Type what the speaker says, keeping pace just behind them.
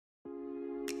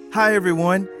Hi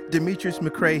everyone, Demetrius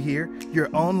McCrae here, your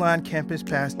online campus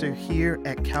pastor here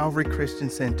at Calvary Christian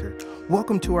Center.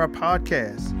 Welcome to our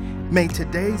podcast. May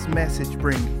today's message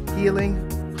bring healing,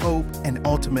 hope, and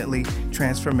ultimately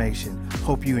transformation.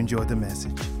 Hope you enjoy the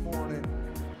message.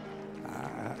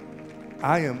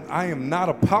 I am not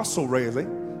Apostle Rayleigh,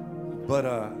 but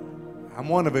I'm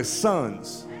one of his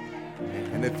sons.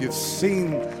 And if you've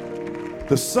seen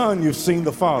the son, you've seen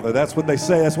the father. That's what they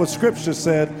say. That's what Scripture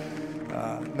said.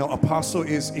 No, Apostle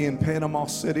is in Panama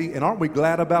City, and aren't we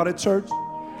glad about it, church?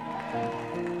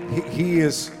 He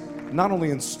is not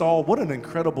only installed. What an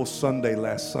incredible Sunday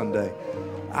last Sunday.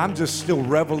 I'm just still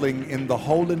reveling in the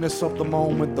holiness of the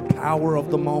moment, the power of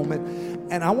the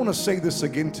moment. And I want to say this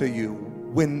again to you.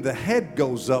 When the head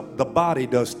goes up, the body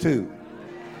does too.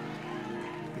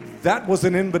 That was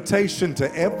an invitation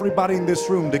to everybody in this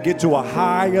room to get to a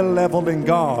higher level in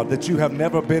God that you have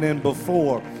never been in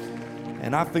before.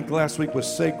 And I think last week was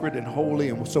sacred and holy,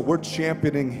 and so we're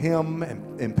championing him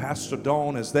and Pastor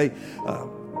Dawn as they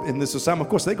in this assignment.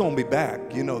 Of course, they're going to be back.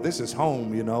 You know, this is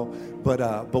home, you know.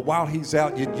 But while he's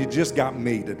out, you just got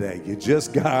me today. You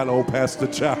just got old Pastor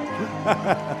Chop.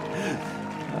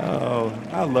 Oh,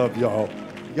 I love y'all.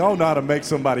 Y'all know how to make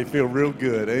somebody feel real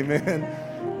good. Amen.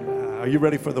 Are you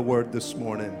ready for the word this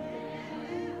morning?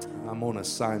 I'm on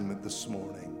assignment this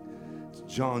morning. It's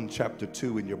John chapter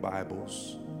 2 in your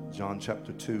Bibles. John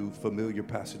chapter 2, familiar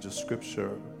passage of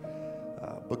Scripture.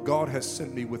 But God has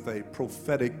sent me with a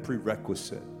prophetic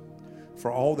prerequisite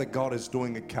for all that God is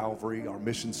doing at Calvary, our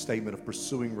mission statement of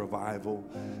pursuing revival,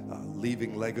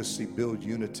 leaving legacy, build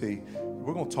unity.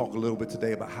 We're going to talk a little bit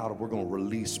today about how we're going to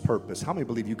release purpose. How many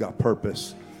believe you got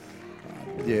purpose?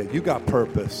 Yeah, you got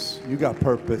purpose. You got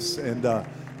purpose. And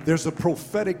there's a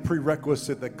prophetic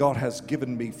prerequisite that God has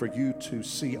given me for you to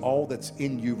see all that's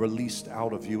in you released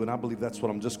out of you. And I believe that's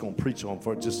what I'm just going to preach on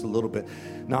for just a little bit.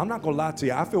 Now, I'm not going to lie to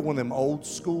you. I feel one of them old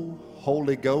school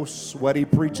Holy Ghost sweaty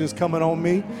preachers coming on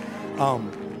me.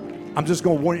 I'm just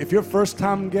going to warn you. If you're a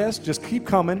first-time guest, just keep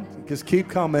coming. Just keep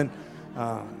coming.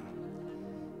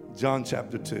 John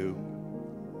chapter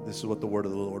 2. This is what the word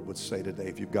of the Lord would say today.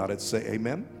 If you've got it, say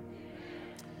amen.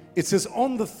 It says,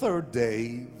 on the third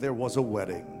day, there was a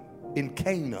wedding in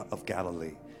Cana of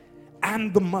Galilee,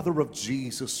 and the mother of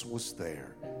Jesus was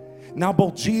there. Now,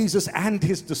 both Jesus and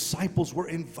his disciples were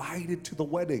invited to the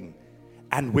wedding.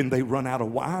 And when they run out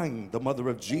of wine, the mother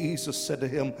of Jesus said to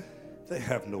him, they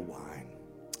have no wine.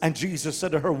 And Jesus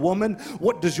said to her, woman,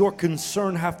 what does your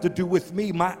concern have to do with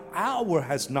me? My hour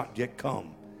has not yet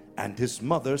come. And his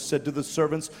mother said to the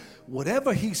servants,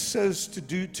 whatever he says to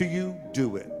do to you,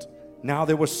 do it. Now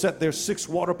there were set there 6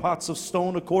 water pots of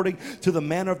stone according to the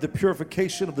manner of the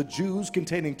purification of the Jews,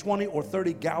 containing 20 or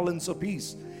 30 gallons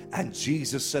apiece. And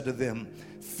Jesus said to them,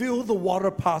 fill the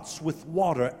water pots with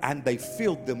water. And they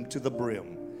filled them to the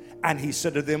brim. And he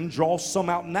said to them, draw some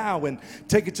out now and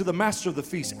take it to the master of the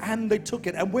feast. And they took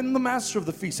it. And when the master of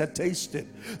the feast had tasted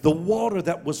the water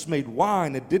that was made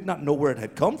wine, it did not know where it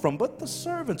had come from, but the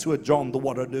servants who had drawn the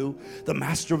water knew. The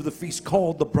master of the feast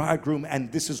called the bridegroom,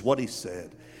 and this is what he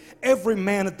said. Every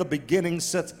man at the beginning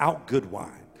sets out good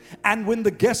wine. And when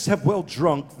the guests have well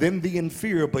drunk, then the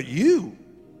inferior. But you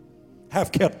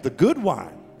have kept the good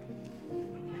wine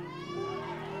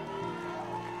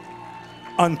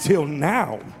until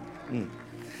now.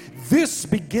 This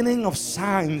beginning of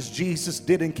signs Jesus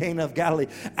did in Cana of Galilee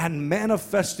and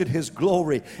manifested his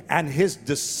glory, and his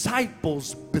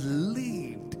disciples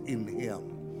believed in him.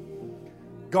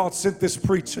 God sent this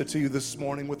preacher to you this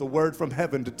morning with a word from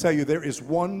heaven to tell you there is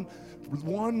one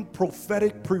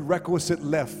prophetic prerequisite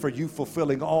left for you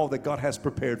fulfilling all that God has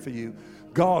prepared for you.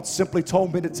 God simply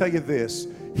told me to tell you this.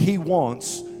 He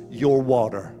wants your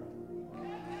water.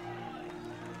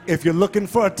 If you're looking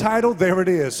for a title, there it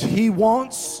is. He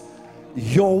wants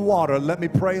your water. Let me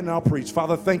pray and I'll preach.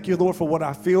 Father, thank you, Lord, for what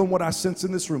I feel and what I sense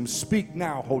in this room. Speak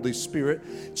now, Holy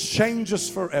Spirit. Change us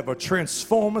forever.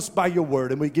 Transform us by your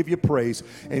word, and we give you praise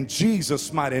in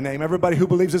Jesus' mighty name. Everybody who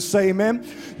believes it, say amen.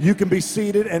 You can be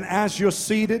seated, and as you're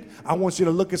seated, I want you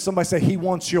to look at somebody and say, he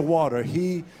wants your water.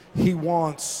 He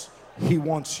wants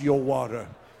your water.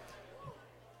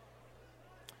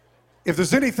 If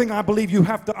there's anything I believe you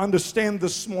have to understand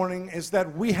this morning, is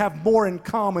that we have more in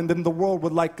common than the world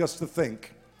would like us to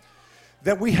think.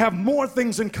 That we have more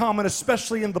things in common,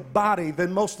 especially in the body,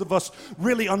 than most of us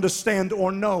really understand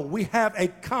or know. We have a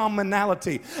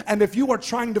commonality. And if you are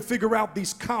trying to figure out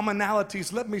these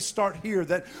commonalities, let me start here.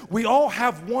 That we all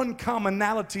have one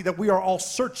commonality that we are all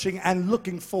searching and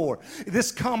looking for.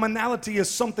 This commonality is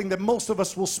something that most of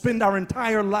us will spend our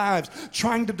entire lives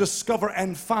trying to discover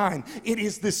and find. It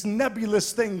is this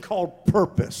nebulous thing called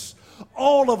purpose.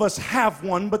 All of us have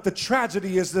one, but the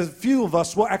tragedy is that few of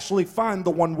us will actually find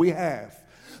the one we have.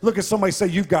 Look at somebody, say,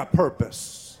 you've got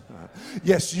purpose.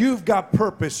 Yes, you've got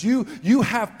purpose. You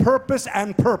have purpose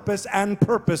and purpose and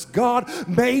purpose. God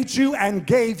made you and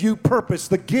gave you purpose.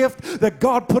 The gift that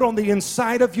God put on the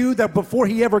inside of you, that before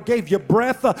he ever gave you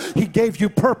breath, he gave you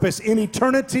purpose. In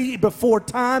eternity, before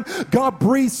time, God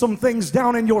breathed some things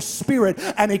down in your spirit,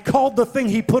 and he called the thing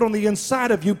he put on the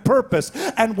inside of you purpose.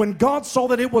 And when God saw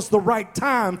that it was the right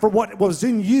time for what was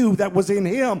in you that was in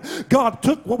him, God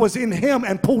took what was in him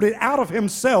and pulled it out of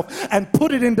himself and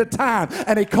put it into time.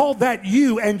 And he called that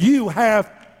you, and you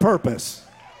have purpose.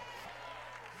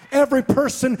 Every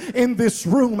person in this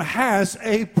room has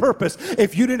a purpose.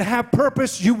 If you didn't have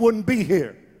purpose, you wouldn't be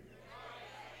here.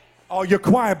 Oh, you're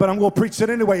quiet, but I'm going to preach it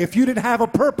anyway. If you didn't have a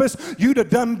purpose, you'd have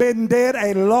done been dead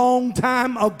a long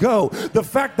time ago. The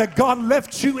fact that God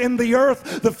left you in the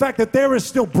earth, the fact that there is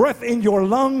still breath in your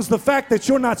lungs, the fact that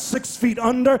you're not 6 feet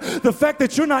under, the fact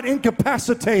that you're not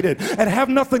incapacitated and have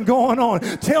nothing going on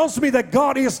tells me that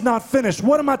God is not finished.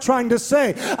 What am I trying to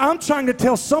say? I'm trying to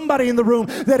tell somebody in the room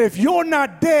that if you're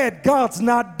not dead, God's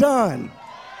not done.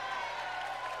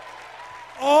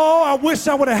 Oh, I wish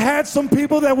I would have had some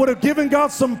people that would have given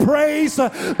God some praise,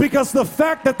 because the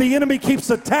fact that the enemy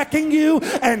keeps attacking you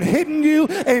and hitting you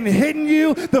and hitting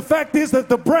you, the fact is that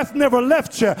the breath never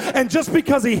left you. And just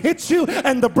because he hit you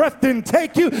and the breath didn't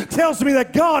take you tells me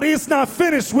that God is not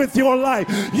finished with your life.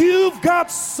 You've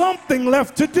got something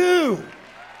left to do.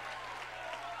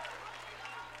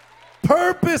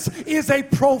 Purpose is a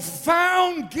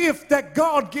profound gift that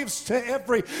God gives to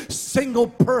every single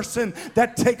person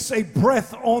that takes a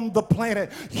breath on the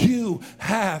planet. You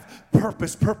have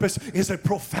purpose. Purpose is a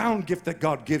profound gift that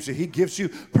God gives you. He gives you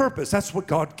purpose. That's what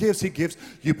God gives. He gives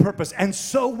you purpose. And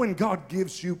so when God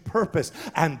gives you purpose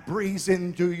and breathes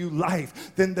into you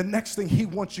life, then the next thing he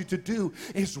wants you to do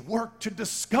is work to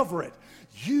discover it.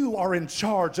 You are in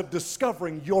charge of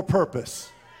discovering your purpose.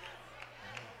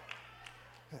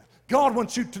 God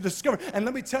wants you to discover. And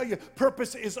let me tell you,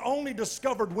 purpose is only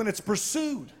discovered when it's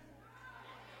pursued.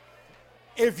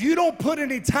 If you don't put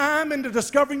any time into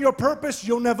discovering your purpose,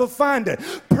 you'll never find it.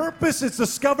 Purpose is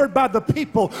discovered by the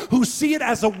people who see it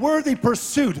as a worthy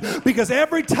pursuit. Because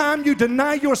every time you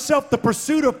deny yourself the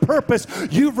pursuit of purpose,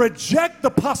 you reject the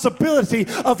possibility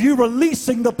of you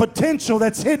releasing the potential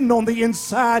that's hidden on the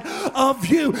inside of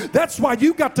you. That's why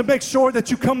you got to make sure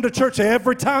that you come to church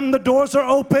every time the doors are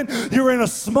open. You're in a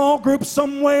small group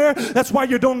somewhere. That's why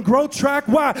you're doing Growth Track.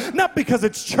 Why? Not because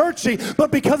it's churchy,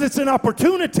 but because it's an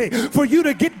opportunity for you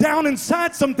to get down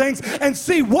inside some things and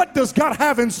see, what does God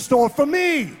have in store for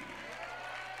me?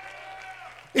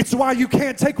 It's why you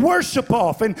can't take worship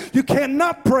off, and you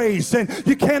cannot praise, and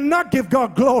you cannot give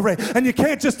God glory, and you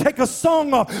can't just take a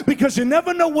song off, because you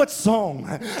never know what song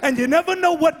and you never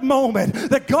know what moment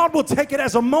that God will take it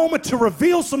as a moment to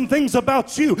reveal some things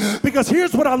about you. Because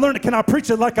here's what I learned. Can I preach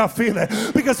it like I feel it?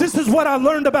 Because this is what I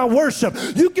learned about worship.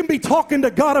 You can be talking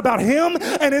to God about him,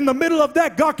 and in the middle of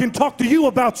that, God can talk to you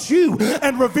about you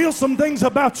and reveal some things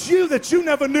about you that you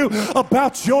never knew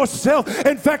about yourself.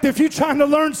 In fact, if you're trying to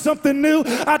learn something new,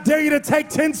 I dare you to take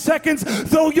 10 seconds,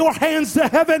 throw your hands to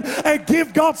heaven, and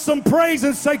give God some praise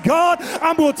and say, God,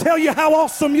 I'm going to tell you how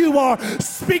awesome you are.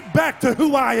 Speak back to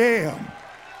who I am.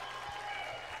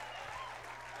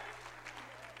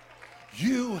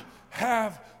 You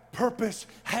have purpose,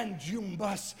 and you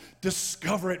must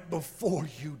discover it before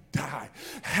you die.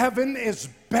 Heaven is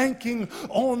banking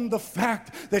on the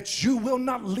fact that you will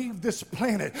not leave this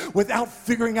planet without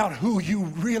figuring out who you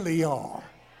really are.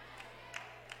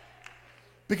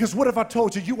 Because what if I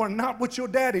told you, you are not what your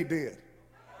daddy did?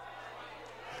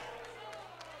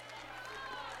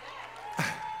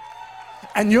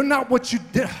 And you're not what you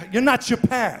did. You're not your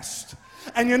past.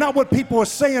 And you're not what people are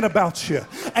saying about you.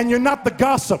 And you're not the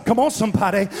gossip. Come on,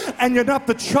 somebody. And you're not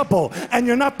the trouble. And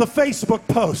you're not the Facebook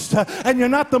post. And you're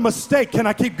not the mistake. Can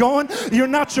I keep going? You're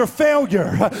not your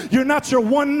failure. You're not your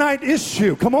one-night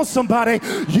issue. Come on, somebody.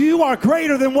 You are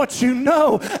greater than what you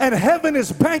know. And heaven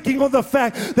is banking on the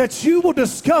fact that you will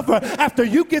discover, after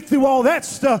you get through all that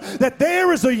stuff, that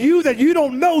there is a you that you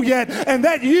don't know yet. And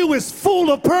that you is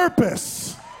full of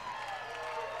purpose.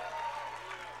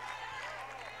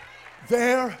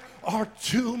 There are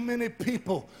too many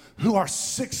people who are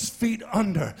 6 feet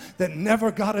under that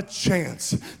never got a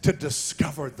chance to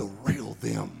discover the real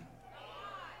them.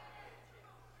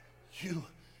 You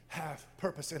have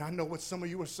purpose. And I know what some of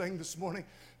you are saying this morning.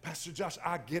 Pastor Josh,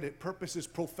 I get it. Purpose is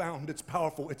profound. It's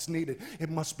powerful. It's needed. It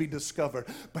must be discovered.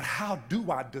 But how do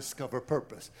I discover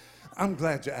purpose? I'm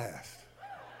glad you asked.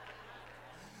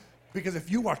 Because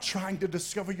if you are trying to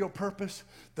discover your purpose,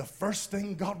 the first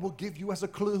thing God will give you as a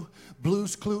clue,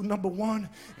 Blues clue number one,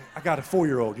 I got a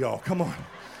 4-year-old, y'all, come on.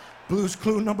 Blues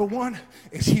clue number one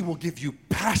is he will give you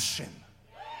passion.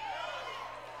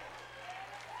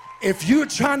 If you're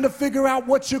trying to figure out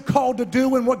what you're called to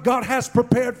do and what God has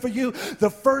prepared for you, the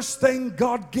first thing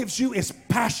God gives you is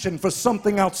passion for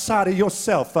something outside of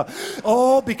yourself.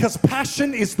 Because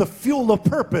passion is the fuel of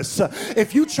purpose.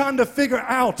 If you're trying to figure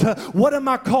out what am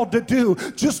I called to do,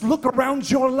 just look around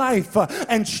your life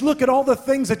and look at all the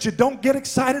things that you don't get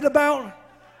excited about.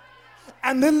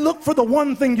 And then look for the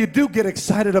one thing you do get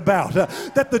excited about.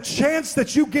 That the chance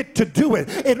that you get to do it,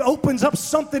 it opens up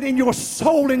something in your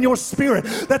soul, in your spirit.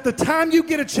 That the time you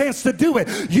get a chance to do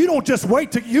it, you don't just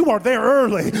wait till you are there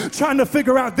early trying to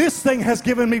figure out this thing has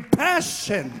given me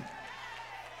passion.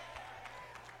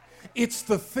 It's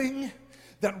the thing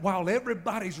that while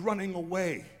everybody's running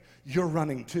away, you're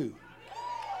running too.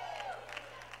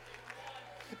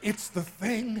 It's the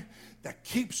thing that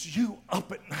keeps you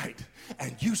up at night.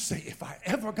 And you say, if I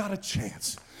ever got a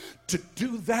chance to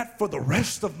do that for the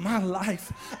rest of my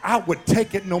life, I would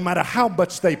take it no matter how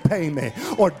much they pay me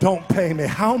or don't pay me,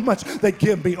 how much they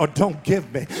give me or don't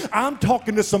give me. I'm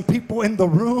talking to some people in the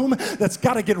room that's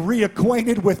got to get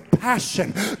reacquainted with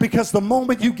passion, because the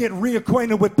moment you get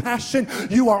reacquainted with passion,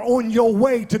 you are on your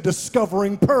way to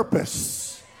discovering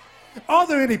purpose. Are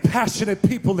there any passionate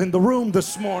people in the room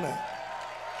this morning?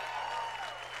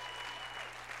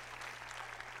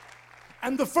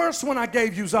 And the first one I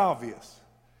gave you is obvious.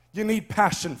 You need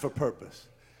passion for purpose.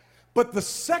 But the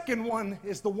second one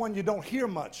is the one you don't hear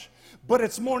much. But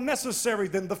it's more necessary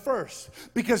than the first.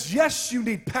 Because yes, you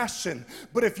need passion.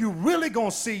 But if you're really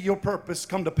going to see your purpose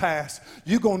come to pass,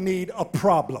 you're going to need a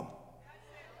problem.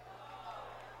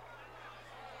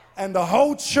 And the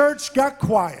whole church got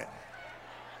quiet.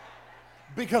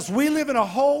 Because we live in a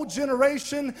whole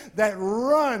generation that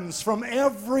runs from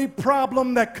every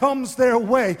problem that comes their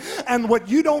way. And what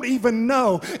you don't even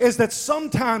know is that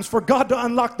sometimes for God to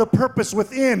unlock the purpose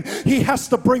within, he has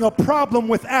to bring a problem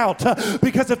without.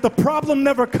 Because if the problem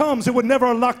never comes, it would never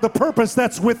unlock the purpose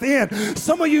that's within.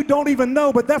 Some of you don't even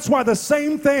know, but that's why the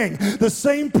same thing, the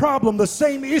same problem, the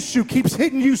same issue keeps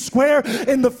hitting you square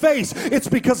in the face. It's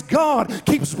because God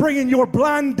keeps bringing your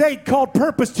blind date called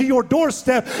purpose to your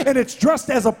doorstep, and it's dressed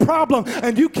as a problem,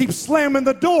 and you keep slamming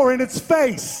the door in its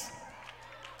face.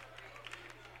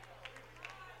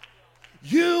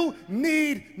 You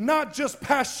need not just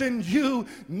passion, you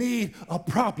need a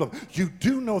problem. You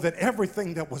do know that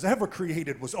everything that was ever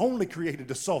created was only created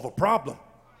to solve a problem.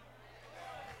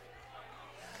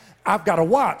 I've got a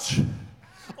watch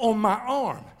on my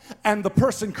arm, and the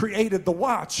person created the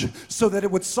watch so that it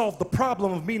would solve the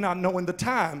problem of me not knowing the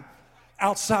time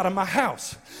outside of my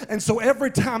house. And so every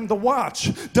time the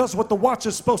watch does what the watch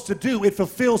is supposed to do, it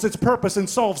fulfills its purpose and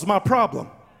solves my problem.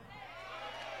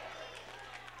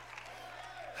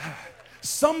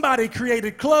 Somebody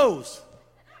created clothes.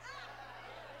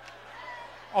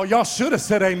 Oh, y'all should have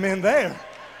said amen there.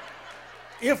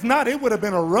 If not, it would have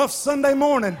been a rough Sunday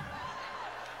morning.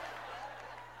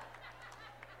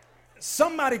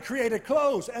 Somebody created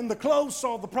clothes, and the clothes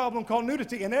solved the problem called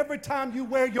nudity. And every time you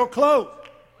wear your clothes,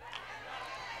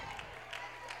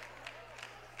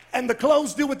 and the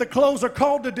clothes do what the clothes are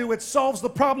called to do, it solves the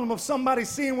problem of somebody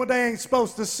seeing what they ain't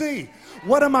supposed to see.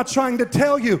 What am I trying to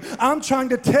tell you? I'm trying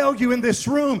to tell you in this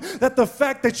room that the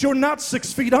fact that you're not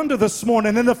 6 feet under this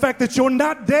morning, and the fact that you're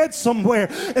not dead somewhere,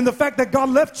 and the fact that God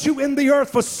left you in the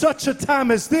earth for such a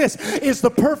time as this is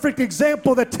the perfect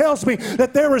example that tells me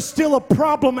that there is still a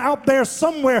problem out there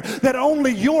somewhere that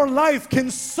only your life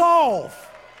can solve.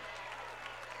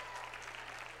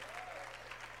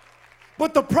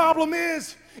 But the problem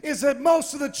is that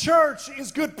most of the church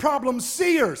is good problem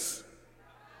seers.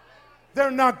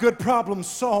 They're not good problem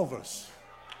solvers.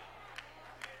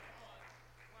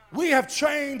 We have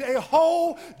trained a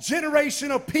whole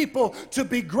generation of people to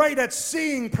be great at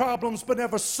seeing problems but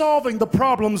never solving the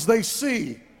problems they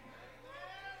see.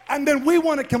 And then we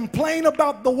want to complain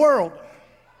about the world.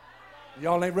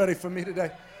 Y'all ain't ready for me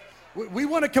today. We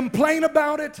want to complain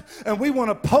about it, and we want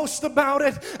to post about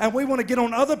it, and we want to get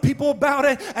on other people about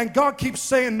it, and God keeps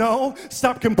saying, no,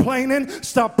 stop complaining,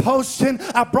 stop posting.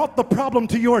 I brought the problem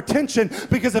to your attention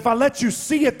because if I let you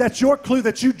see it, that's your clue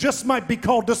that you just might be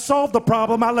called to solve the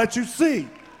problem I let you see.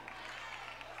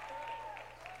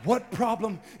 What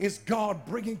problem is God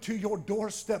bringing to your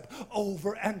doorstep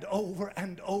over and over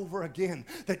and over again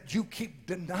that you keep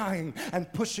denying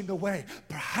and pushing away?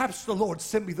 Perhaps the Lord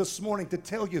sent me this morning to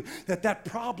tell you that that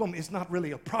problem is not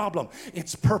really a problem.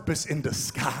 It's purpose in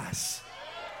disguise.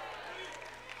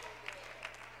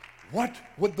 What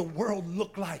would the world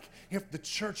look like if the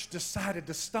church decided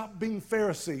to stop being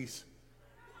Pharisees?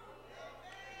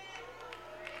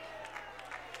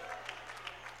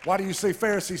 Why do you say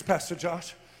Pharisees, Pastor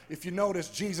Josh? If you notice,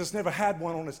 Jesus never had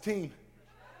one on his team.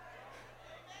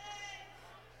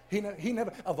 He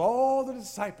never, of all the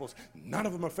disciples, none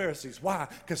of them are Pharisees. Why?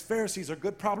 Because Pharisees are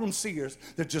good problem seers.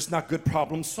 They're just not good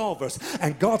problem solvers.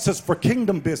 And God says, for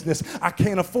kingdom business, I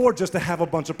can't afford just to have a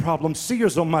bunch of problem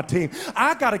seers on my team.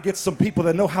 I got to get some people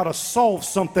that know how to solve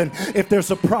something if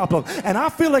there's a problem. And I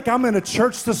feel like I'm in a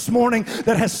church this morning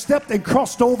that has stepped and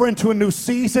crossed over into a new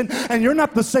season. And you're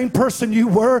not the same person you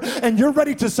were. And you're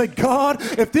ready to say, God,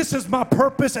 if this is my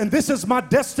purpose and this is my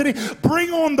destiny,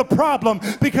 bring on the problem.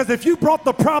 Because if you brought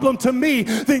the problem to me,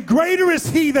 then greater is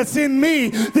he that's in me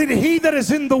than he that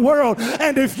is in the world.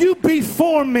 And if you be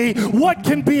for me, what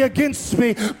can be against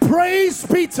me? Praise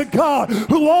be to God,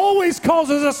 who always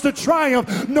causes us to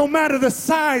triumph no matter the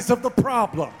size of the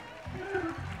problem.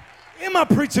 Am I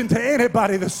preaching to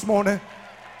anybody this morning?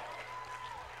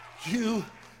 You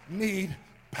need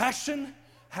passion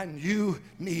and you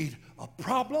need a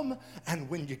problem, and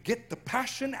when you get the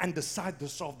passion and decide to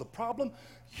solve the problem,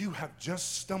 you have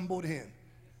just stumbled in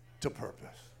to purpose.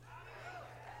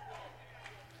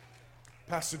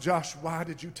 Pastor Josh, why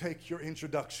did you take your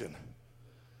introduction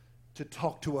to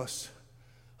talk to us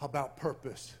about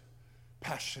purpose,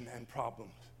 passion, and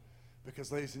problems?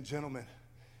 Because, ladies and gentlemen,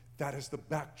 that is the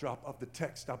backdrop of the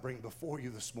text I bring before you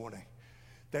this morning.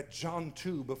 That John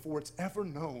 2, before it's ever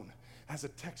known as a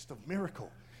text of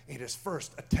miracle, it is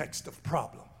first a text of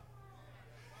problem.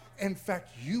 In fact,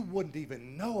 you wouldn't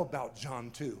even know about John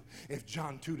 2 if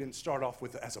John 2 didn't start off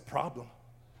with as a problem.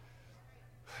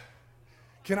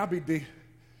 Can I be deep?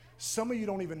 Some of you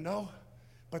don't even know,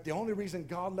 but the only reason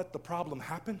God let the problem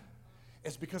happen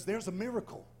is because there's a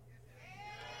miracle.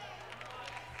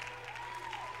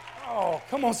 Oh,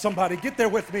 come on, somebody, get there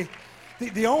with me.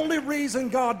 The only reason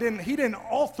God didn't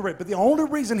author it, but the only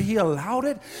reason he allowed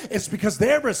it is because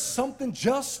there is something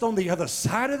just on the other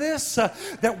side of this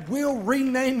that will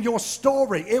rename your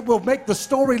story. It will make the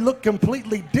story look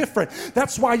completely different.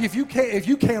 That's why if you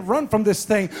can't run from this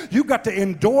thing, you got to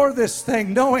endure this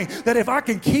thing, knowing that if I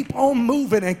can keep on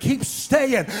moving and keep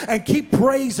staying and keep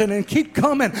praising and keep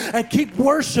coming and keep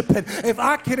worshiping, if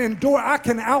I can endure, I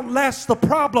can outlast the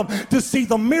problem to see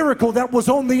the miracle that was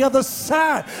on the other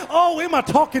side. Oh, am I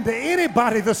talking to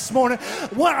anybody this morning?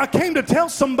 Well, I came to tell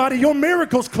somebody your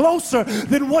miracle's closer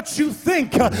than what you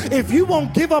think. If you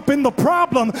won't give up in the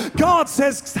problem, God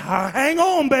says, hang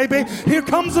on, baby. Here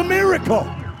comes a miracle.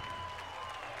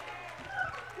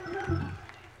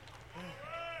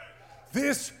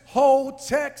 This whole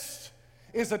text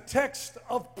is a text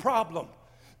of problem,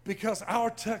 because our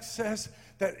text says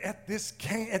that at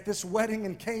this wedding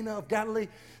in Cana of Galilee,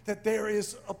 that there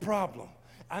is a problem.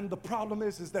 And the problem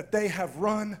is that they have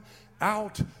run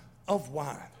out of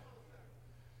wine.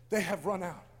 They have run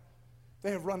out.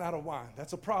 They have run out of wine.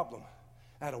 That's a problem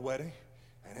at a wedding.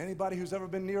 And anybody who's ever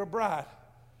been near a bride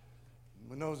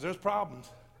knows there's problems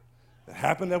that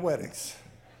happen at weddings.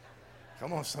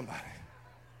 Come on, somebody.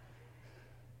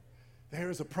 There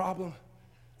is a problem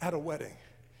at a wedding.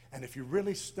 And if you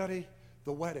really study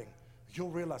the wedding,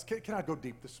 you'll realize, can I go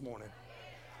deep this morning?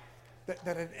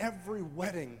 That at every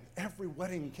wedding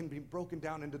can be broken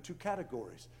down into two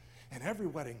categories. In every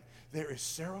wedding, there is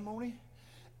ceremony,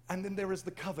 and then there is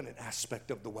the covenant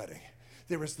aspect of the wedding.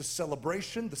 There is the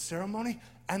celebration, the ceremony,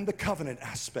 and the covenant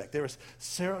aspect. There is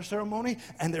ceremony,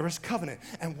 and there is covenant.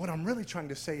 And what I'm really trying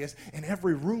to say is, in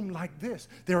every room like this,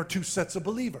 there are two sets of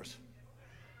believers.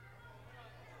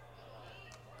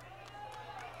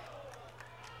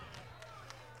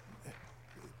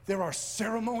 There are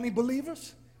ceremony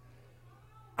believers,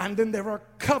 and then there are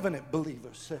covenant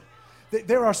believers.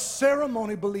 There are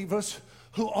ceremony believers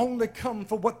who only come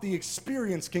for what the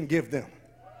experience can give them.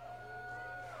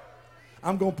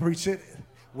 I'm going to preach it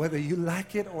whether you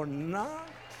like it or not.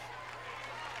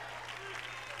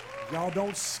 Y'all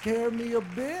don't scare me a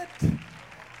bit.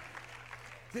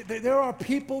 There are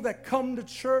people that come to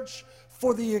church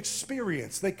for the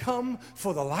experience. They come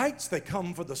for the lights, they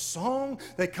come for the song,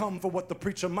 they come for what the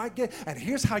preacher might get. And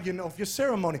here's how you know if your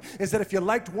ceremony is that if you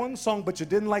liked one song but you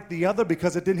didn't like the other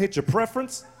because it didn't hit your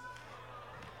preference,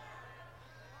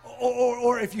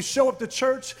 or if you show up to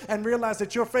church and realize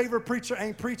that your favorite preacher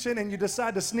ain't preaching and you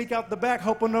decide to sneak out the back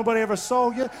hoping nobody ever saw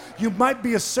you, you might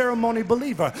be a ceremony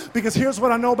believer. Because here's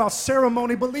what I know about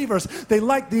ceremony believers: they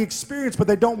like the experience but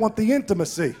they don't want the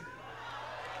intimacy.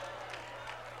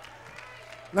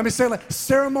 Let me say, like,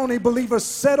 ceremony believers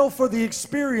settle for the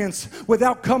experience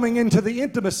without coming into the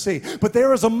intimacy. But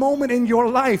there is a moment in your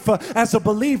life as a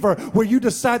believer where you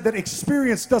decide that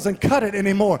experience doesn't cut it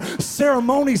anymore.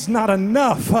 Ceremony's not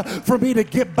enough for me to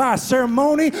get by.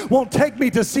 Ceremony won't take me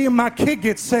to see my kid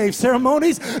get saved.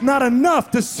 Ceremony's not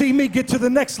enough to see me get to the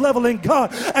next level in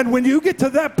God. And when you get to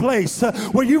that place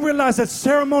where you realize that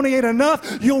ceremony ain't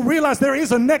enough, you'll realize there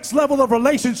is a next level of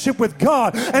relationship with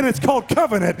God, and it's called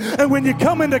covenant. And when you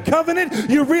come into covenant,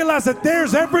 you realize that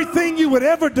there's everything you would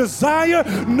ever desire,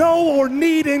 know, or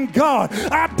need in God.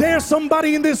 I dare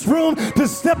somebody in this room to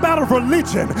step out of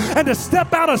religion and to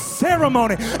step out of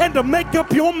ceremony and to make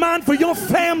up your mind for your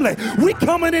family. We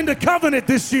coming into covenant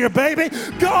this year, baby.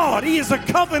 God, He is a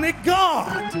covenant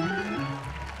God.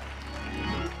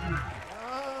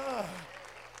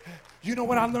 You know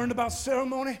what I learned about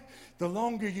ceremony? The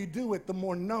longer you do it, the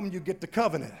more numb you get to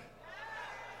covenant.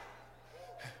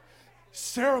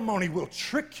 Ceremony will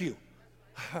trick you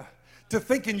to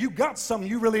thinking you got something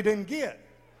you really didn't get.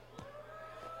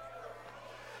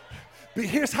 But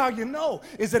here's how you know,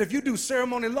 is that if you do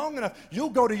ceremony long enough, you'll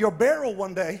go to your burial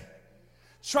one day,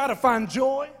 try to find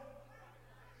joy,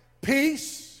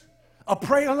 peace, a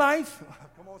prayer life.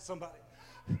 Come on, somebody.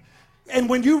 And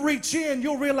when you reach in,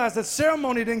 you'll realize that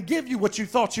ceremony didn't give you what you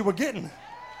thought you were getting.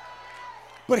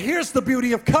 But here's the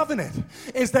beauty of covenant,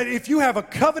 is that if you have a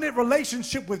covenant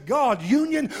relationship with God,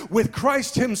 union with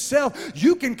Christ Himself,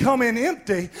 you can come in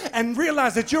empty and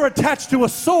realize that you're attached to a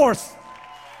source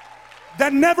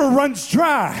that never runs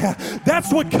dry.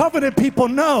 That's what covenant people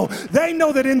know. They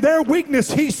know that in their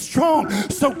weakness, He's strong.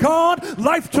 So God,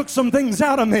 life took some things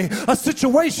out of me. A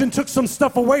situation took some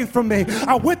stuff away from me.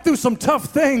 I went through some tough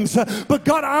things, but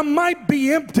God, I might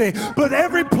be empty, but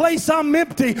every place I'm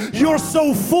empty, You're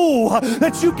so full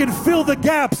that You can fill the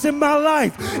gaps in my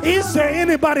life. Is there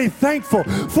anybody thankful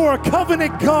for a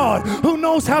covenant God who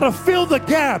knows how to fill the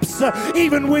gaps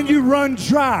even when you run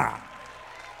dry?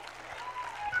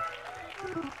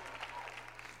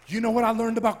 You know what I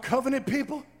learned about covenant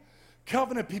people?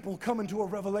 Covenant people come into a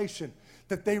revelation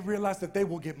that they realize that they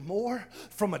will get more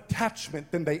from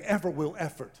attachment than they ever will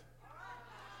effort.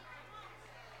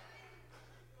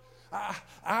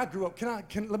 I grew up,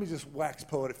 let me just wax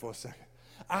poetic for a second.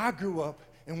 I grew up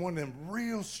in one of them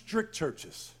real strict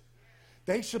churches.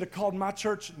 They should have called my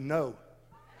church No.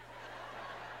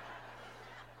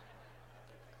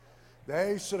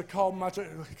 They should have called my church,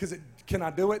 because can I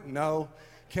do it? No.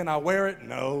 Can I wear it?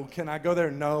 No. Can I go there?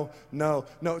 No, no,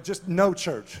 no. Just no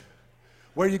church.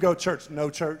 Where you go, church? No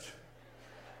church.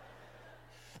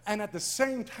 And at the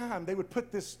same time, they would put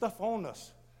this stuff on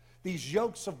us, these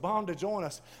yokes of bondage on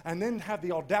us, and then have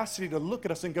the audacity to look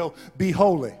at us and go, be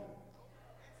holy.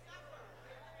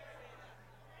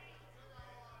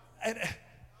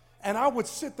 And I would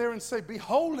sit there and say, be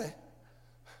holy.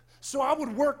 So I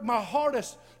would work my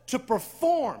hardest to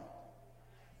perform,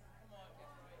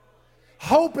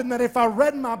 hoping that if I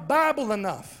read my Bible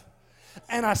enough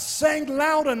and I sang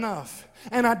loud enough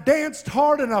and I danced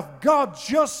hard enough, God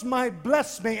just might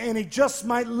bless me and He just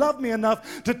might love me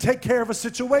enough to take care of a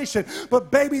situation.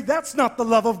 But baby, that's not the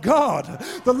love of God.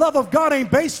 The love of God ain't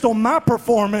based on my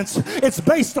performance. It's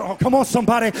based on, come on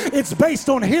somebody, it's based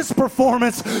on His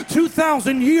performance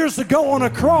 2,000 years ago on a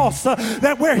cross,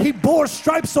 that where He bore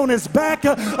stripes on His back,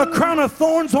 a crown of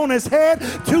thorns on His head,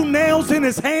 2 nails in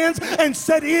His hands, and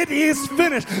said, it is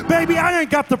finished. Baby, I ain't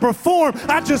got to perform.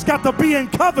 I just got to be in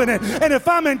covenant. And if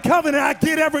I'm in covenant, I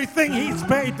get everything He's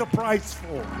paid the price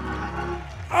for.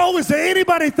 Oh, is there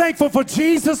anybody thankful for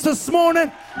Jesus this morning?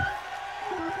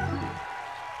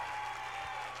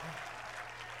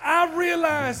 I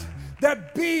realize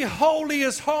that be holy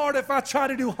is hard if I try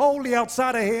to do holy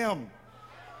outside of Him.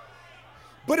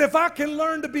 But if I can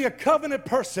learn to be a covenant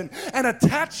person and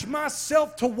attach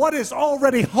myself to what is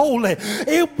already holy,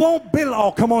 it won't be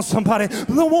long. Come on, somebody. It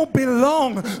won't be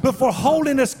long before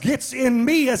holiness gets in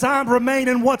me as I remain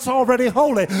in what's already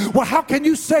holy. Well, how can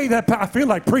you say that? I feel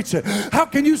like preaching. How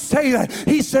can you say that?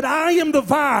 He said, I am the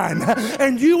vine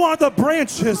and you are the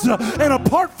branches. And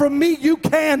apart from me, you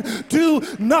can do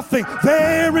nothing.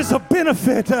 There is a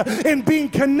benefit in being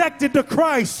connected to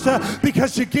Christ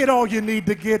because you get all you need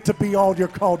to get to be all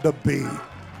you're called to be.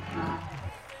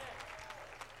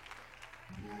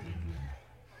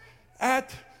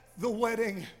 At the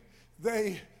wedding,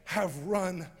 they have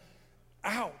run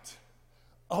out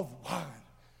of wine.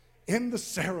 In the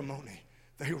ceremony,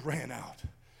 they ran out.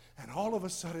 And all of a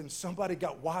sudden, somebody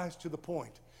got wise to the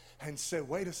point and said,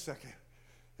 wait a second.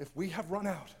 If we have run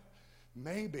out,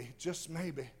 maybe, just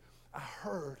maybe, I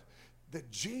heard that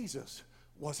Jesus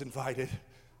was invited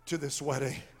to this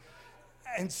wedding.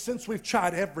 And since we've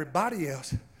tried everybody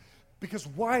else, because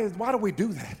why do we do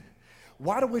that?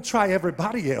 Why do we try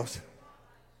everybody else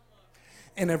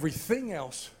and everything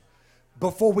else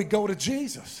before we go to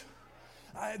Jesus?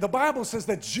 The Bible says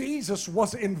that Jesus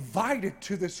was invited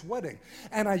to this wedding.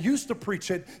 And I used to preach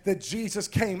it that Jesus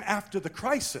came after the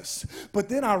crisis. But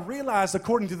then I realized,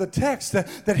 according to the text,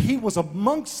 that he was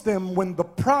amongst them when the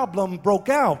problem broke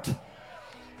out.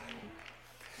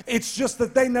 It's just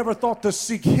that they never thought to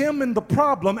seek him in the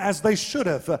problem as they should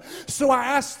have. So I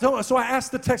asked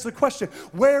the text the question,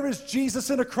 where is Jesus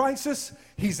in a crisis?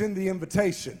 He's in the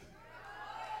invitation.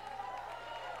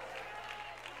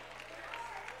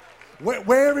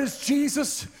 Where is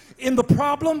Jesus in the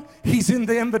problem? He's in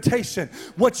the invitation.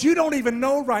 What you don't even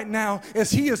know right now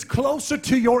is he is closer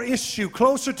to your issue,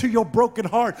 closer to your broken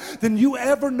heart than you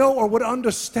ever know or would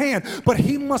understand. But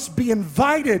he must be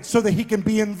invited so that he can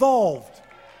be involved.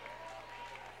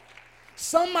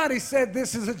 Somebody said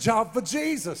this is a job for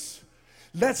Jesus.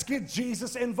 Let's get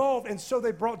Jesus involved. And so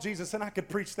they brought Jesus, and I could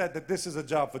preach that this is a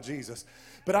job for Jesus.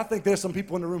 But I think there's some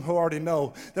people in the room who already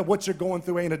know that what you're going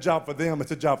through ain't a job for them,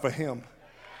 it's a job for him.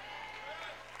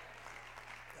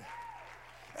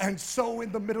 And so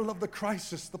in the middle of the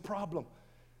crisis, the problem,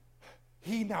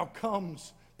 he now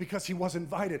comes because he was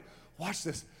invited. Watch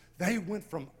this. They went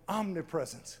from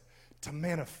omnipresence to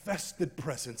manifested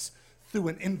presence through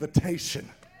an invitation.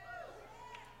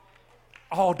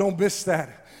 Oh, don't miss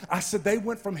that. I said they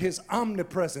went from his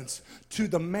omnipresence to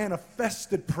the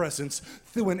manifested presence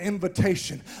through an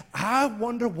invitation. I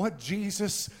wonder what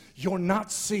Jesus you're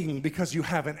not seeing because you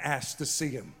haven't asked to see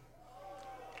him.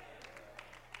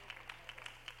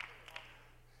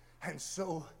 And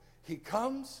so he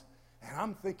comes, and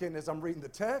I'm thinking as I'm reading the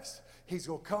text, he's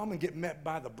going to come and get met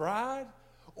by the bride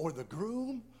or the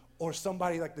groom or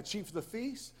somebody like the chief of the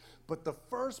feast. But the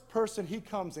first person he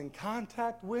comes in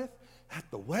contact with at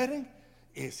the wedding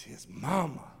is his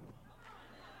mama.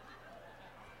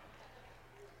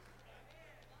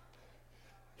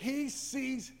 He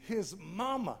sees his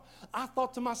mama. I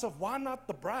thought to myself, why not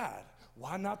the bride?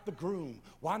 Why not the groom?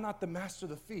 Why not the master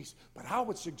of the feast? But I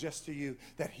would suggest to you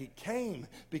that he came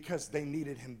because they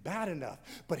needed him bad enough.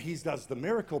 But he does the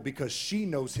miracle because she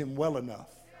knows him well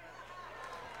enough.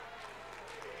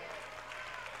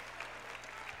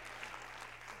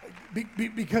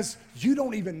 Because you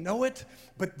don't even know it,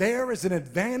 but there is an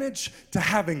advantage to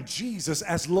having Jesus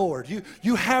as Lord.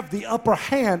 You have the upper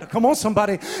hand, come on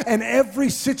somebody, in every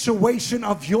situation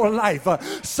of your life.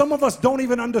 Some of us don't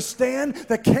even understand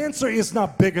that cancer is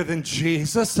not bigger than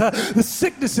Jesus. The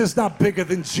sickness is not bigger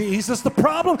than Jesus. The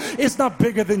problem is not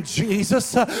bigger than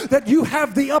Jesus. That you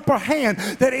have the upper hand,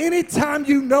 that anytime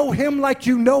you know him like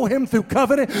you know him through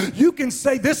covenant, you can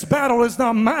say, this battle is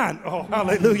not mine. Oh,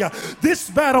 hallelujah. This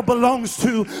battle belongs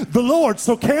to the Lord.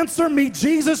 So cancer meet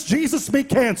Jesus, Jesus meet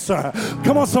cancer.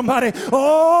 Come on somebody.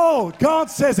 Oh, God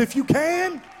says if you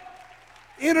can,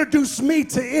 introduce me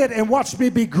to it and watch me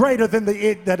be greater than the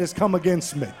it that has come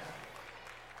against me.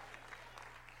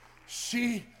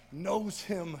 She knows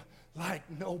him like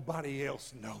nobody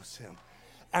else knows him.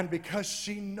 And because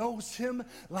she knows him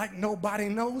like nobody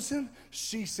knows him,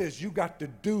 she says, you got to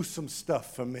do some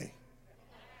stuff for me.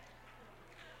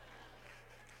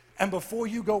 And before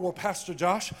you go, well, Pastor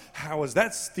Josh, how is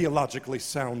that theologically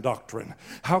sound doctrine?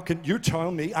 How can you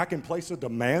tell me I can place a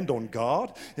demand on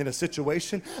God in a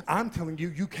situation? I'm telling you,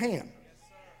 you can.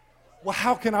 Well,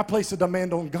 how can I place a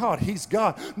demand on God? He's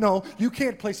God. No, you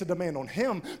can't place a demand on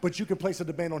him, but you can place a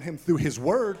demand on him through his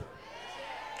word.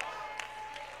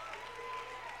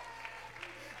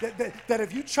 That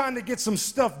if you're trying to get some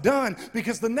stuff done,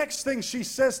 because the next thing she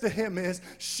says to him is,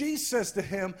 she says to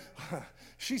him,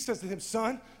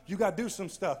 son, you got to do some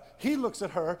stuff. He looks at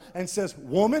her and says,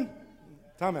 woman,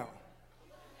 time out.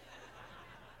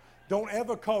 Don't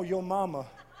ever call your mama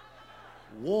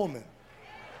woman.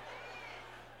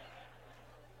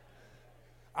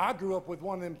 I grew up with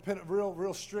one of them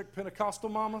real strict Pentecostal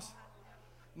mamas.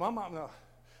 My mama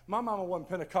wasn't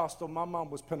Pentecostal. My mom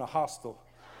was Pentecostal.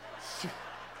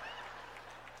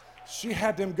 She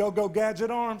had them go-go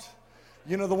gadget arms.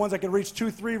 You know, the ones that can reach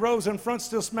 2-3 rows in front,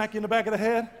 still smack you in the back of the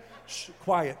head? Shh,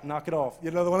 quiet, knock it off.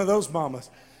 You know, one of those mamas.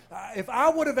 If I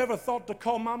would have ever thought to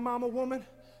call my mama woman,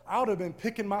 I would have been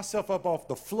picking myself up off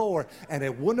the floor, and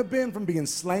it wouldn't have been from being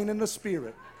slain in the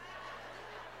spirit.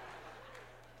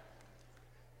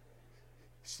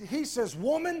 He says,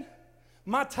 woman,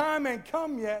 my time ain't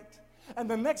come yet. And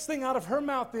the next thing out of her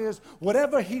mouth is,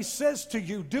 whatever he says to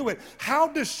you, do it. How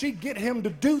does she get him to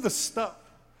do the stuff?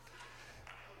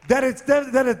 that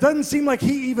it doesn't seem like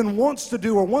he even wants to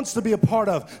do or wants to be a part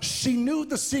of. She knew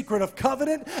the secret of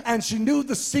covenant, and she knew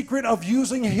the secret of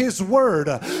using his word.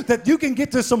 That you can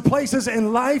get to some places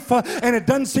in life and it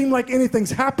doesn't seem like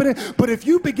anything's happening, but if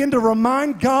you begin to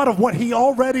remind God of what he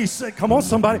already said, come on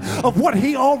somebody, of what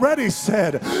he already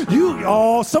said.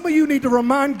 Some of you need to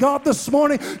remind God this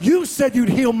morning, you said you'd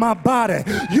heal my body.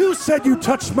 You said you'd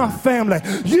touch my family.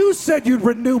 You said you'd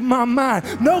renew my mind.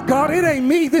 No, God, it ain't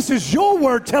me. This is your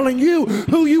word telling you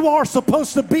who you are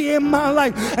supposed to be in my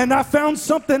life. And I found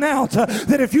something out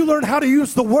that if you learn how to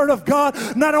use the word of God,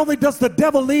 not only does the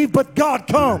devil leave, but God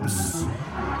comes.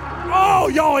 Oh,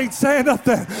 y'all ain't saying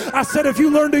nothing. I said if you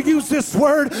learn to use this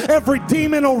word, every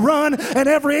demon will run and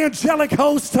every angelic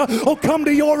host will come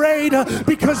to your aid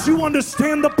because you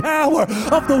understand the power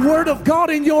of the word of God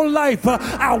in your life.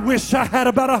 I wish I had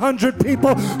about 100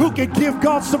 people who could give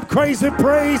God some crazy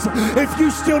praise. If you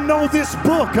still know this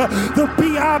book, the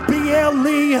Bible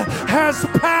has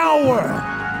power.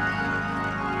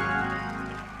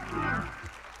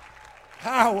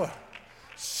 Power.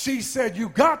 She said, you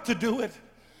got to do it.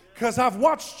 Because I've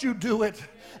watched you do it,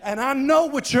 and I know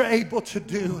what you're able to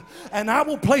do, and I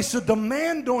will place a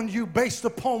demand on you based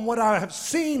upon what I have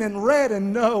seen and read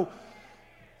and know.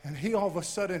 And he all of a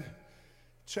sudden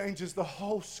changes the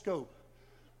whole scope.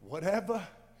 Whatever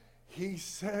he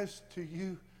says to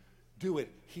you, do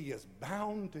it. He is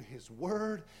bound to his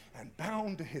word and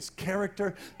bound to his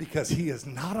character because he is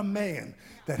not a man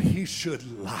that he should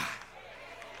lie.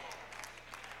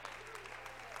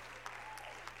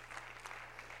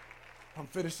 I'm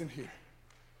finishing here.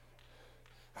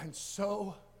 And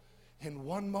so, in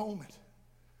one moment,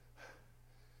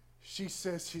 she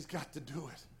says she's got to do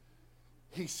it.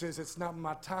 He says, it's not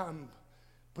my time,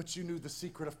 but you knew the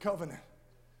secret of covenant.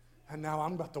 And now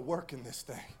I'm about to work in this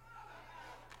thing.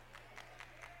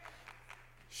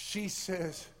 She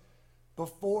says,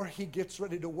 before he gets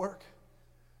ready to work,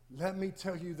 let me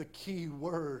tell you the key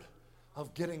word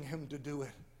of getting him to do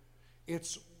it.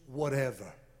 It's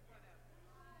whatever.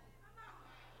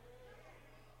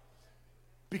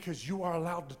 Because you are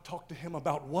allowed to talk to him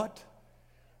about what?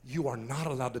 You are not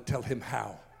allowed to tell him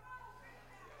how.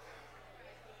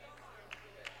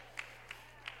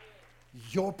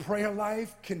 Your prayer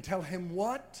life can tell him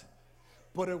what,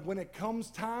 but when it comes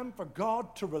time for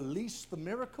God to release the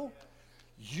miracle,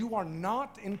 you are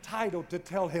not entitled to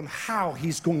tell him how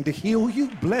he's going to heal you,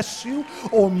 bless you,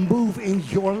 or move in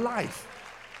your life.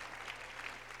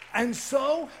 And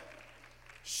so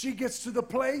she gets to the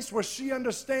place where she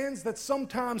understands that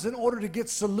sometimes in order to get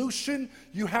solution,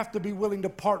 you have to be willing to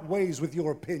part ways with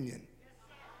your opinion.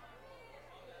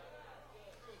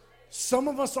 Some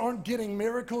of us aren't getting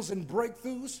miracles and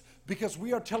breakthroughs because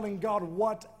we are telling God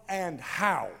what and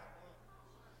how.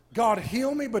 God,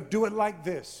 heal me, but do it like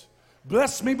this.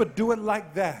 Bless me, but do it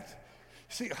like that.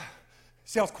 See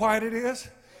how quiet it is?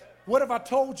 What if I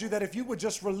told you that if you would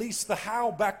just release the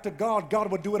how back to God,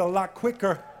 God would do it a lot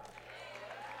quicker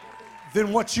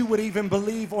than what you would even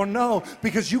believe or know,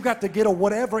 because you got to get a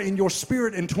whatever in your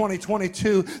spirit in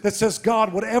 2022 that says,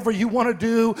 God, whatever you want to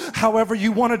do, however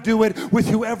you want to do it, with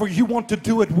whoever you want to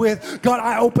do it with. God,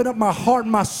 I open up my heart,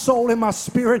 my soul, and my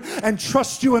spirit and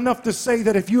trust you enough to say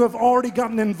that if you have already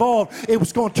gotten involved, it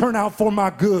was going to turn out for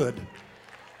my good.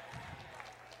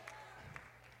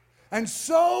 And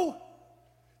so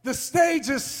the stage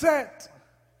is set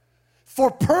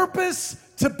for purpose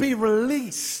to be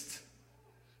released.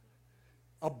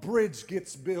 A bridge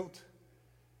gets built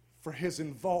for his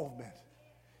involvement.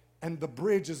 And the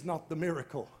bridge is not the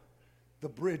miracle. The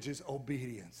bridge is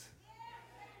obedience.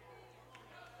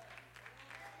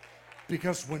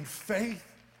 Because when faith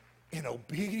and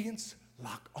obedience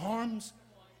lock arms,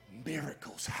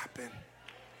 miracles happen.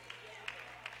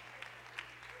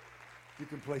 You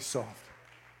can play soft.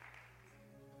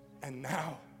 And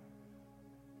now,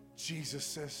 Jesus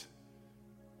says,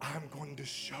 I'm going to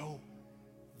show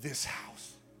this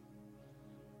house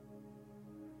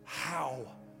how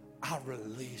I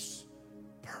release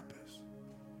purpose.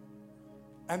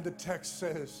 And the text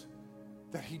says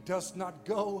that he does not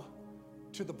go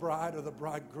to the bride or the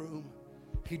bridegroom.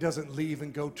 He doesn't leave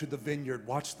and go to the vineyard.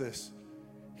 Watch this.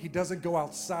 He doesn't go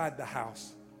outside the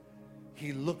house.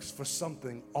 He looks for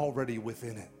something already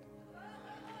within it.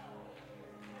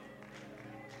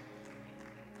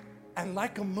 And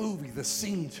like a movie, the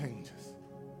scene changes.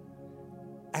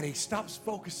 And he stops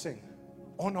focusing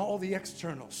on all the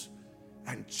externals.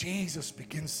 And Jesus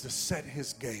begins to set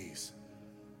his gaze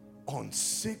on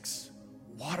 6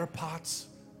 water pots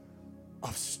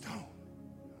of stone.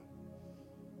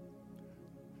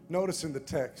 Notice in the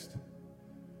text,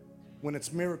 when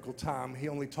it's miracle time, he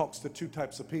only talks to 2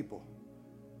 types of people.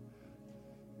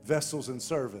 vessels and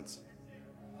servants.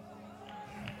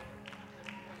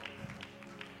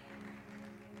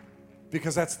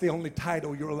 Because that's the only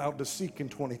title you're allowed to seek in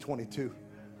 2022.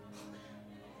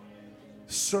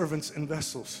 Servants and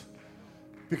vessels.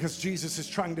 Because Jesus is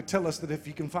trying to tell us that if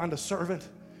he can find a servant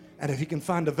and if he can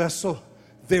find a vessel,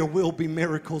 there will be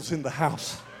miracles in the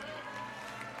house.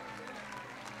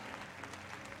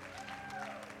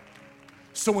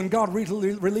 So when God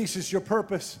releases your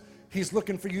purpose, he's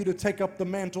looking for you to take up the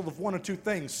mantle of one or two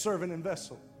things, servant and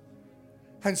vessel.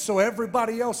 And so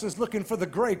everybody else is looking for the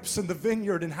grapes in the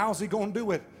vineyard and how's he going to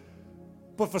do it?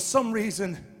 But for some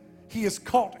reason, he is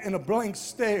caught in a blank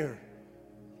stare,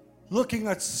 looking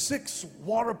at 6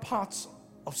 water pots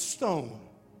of stone.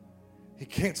 He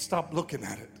can't stop looking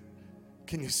at it.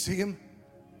 Can you see him?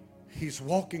 He's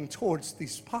walking towards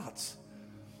these pots.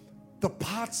 The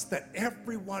pots that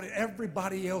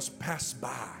everybody else passed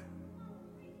by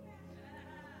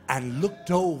and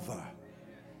looked over.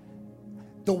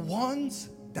 The ones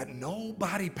that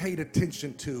nobody paid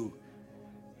attention to,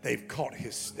 they've caught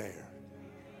his stare.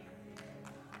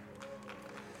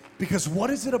 Because what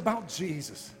is it about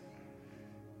Jesus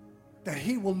that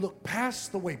he will look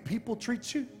past the way people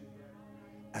treat you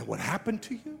and what happened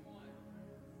to you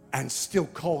and still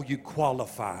call you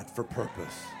qualified for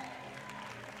purpose?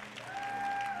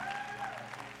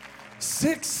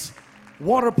 6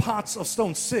 water pots of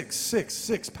stone.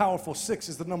 6, powerful. 6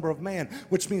 is the number of man,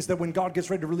 which means that when God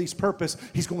gets ready to release purpose,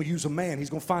 he's going to use a man.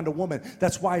 He's going to find a woman.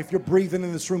 That's why if you're breathing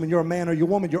in this room and you're a man or you're a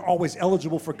woman, you're always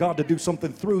eligible for God to do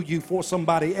something through you for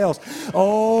somebody else.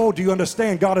 Oh, do you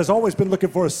understand? God has always been looking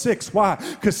for a 6. Why?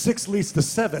 Because 6 leads to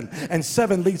 7 and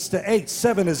 7 leads to 8.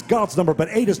 7 is God's number, but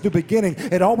 8 is new beginning.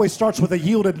 It always starts with a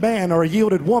yielded man or a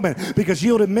yielded woman, because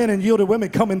yielded men and yielded women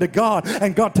come into God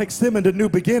and God takes them into new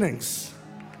beginnings.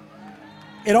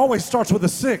 It always starts with a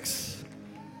 6.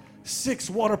 6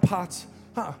 water pots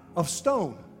of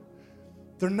stone.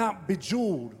 They're not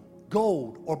bejeweled,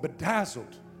 gold, or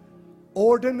bedazzled.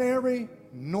 Ordinary,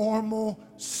 normal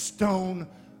stone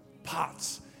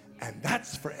pots. And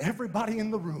that's for everybody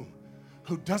in the room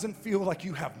who doesn't feel like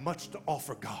you have much to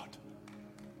offer God.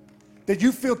 That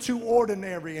you feel too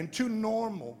ordinary and too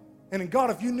normal. And in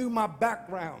God, if you knew my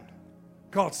background,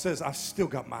 God says, I still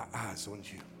got my eyes on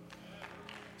you.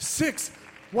 6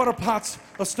 water pots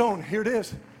of stone. Here it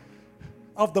is.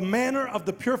 Of the manner of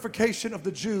the purification of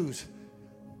the Jews.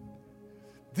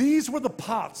 These were the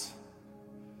pots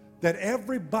that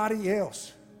everybody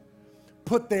else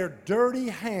put their dirty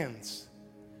hands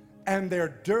and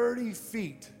their dirty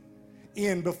feet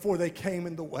in before they came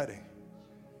in the wedding.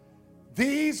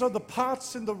 These are the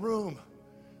pots in the room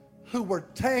who were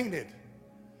tainted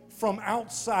from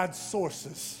outside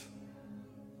sources.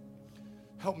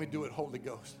 Help me do it, Holy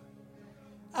Ghost.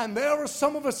 And there are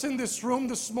some of us in this room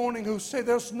this morning who say,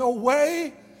 there's no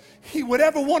way he would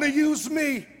ever want to use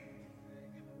me.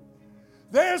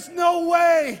 There's no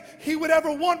way he would ever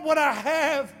want what I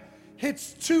have.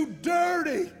 It's too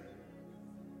dirty.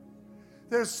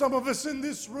 There's some of us in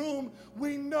this room,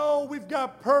 we know we've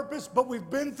got purpose, but we've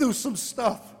been through some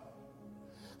stuff.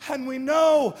 And we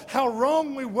know how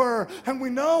wrong we were, and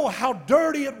we know how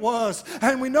dirty it was,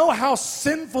 and we know how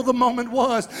sinful the moment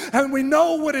was, and we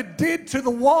know what it did to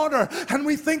the water, and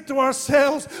we think to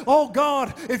ourselves, oh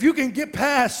God, if you can get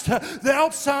past the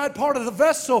outside part of the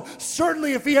vessel,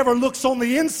 certainly if he ever looks on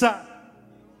the inside,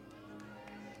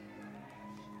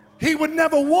 he would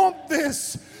never want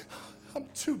this. I'm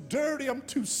too dirty, I'm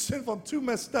too sinful, I'm too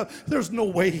messed up. There's no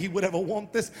way he would ever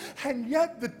want this. And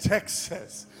yet the text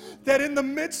says that in the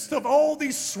midst of all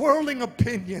these swirling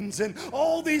opinions and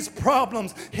all these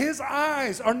problems, his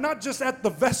eyes are not just at the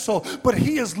vessel, but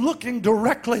he is looking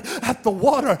directly at the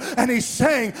water. And he's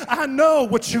saying, I know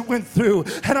what you went through,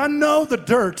 and I know the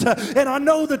dirt, and I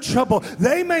know the trouble.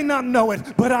 They may not know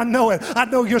it, but I know it. I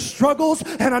know your struggles,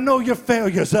 and I know your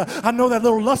failures. I know that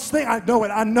little lust thing. I know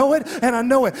it, and I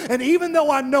know it. And even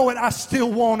though I know it, I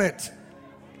still want it.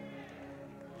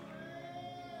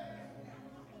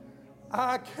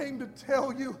 I came to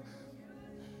tell you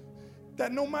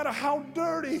that no matter how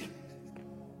dirty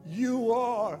you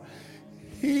are,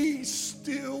 he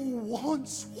still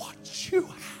wants what you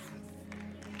have.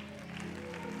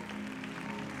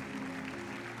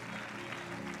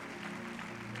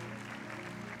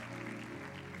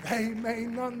 They may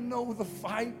not know the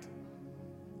fight,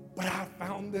 but I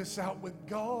found this out with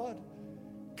God.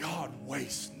 God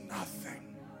wastes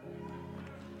nothing.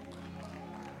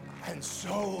 And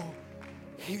so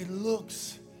he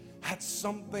looks at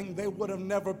something they would have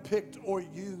never picked or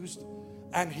used,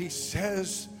 and he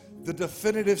says the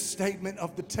definitive statement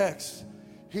of the text.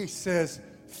 He says,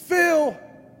 fill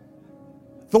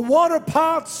the water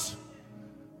pots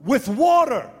with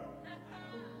water.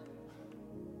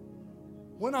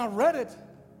 When I read it,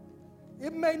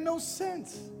 it made no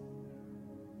sense.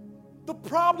 The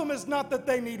problem is not that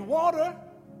they need water.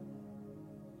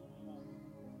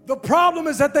 The problem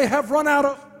is that they have run out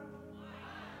of.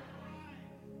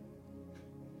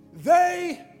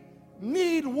 They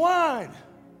need wine,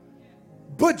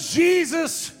 but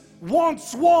Jesus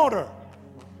wants water.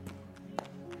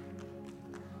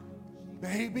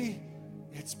 Maybe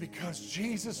it's because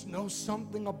Jesus knows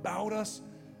something about us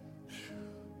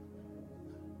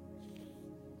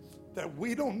that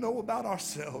we don't know about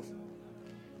ourselves.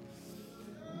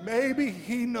 Maybe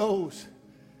he knows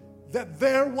that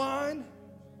their wine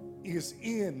is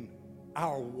in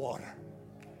our water.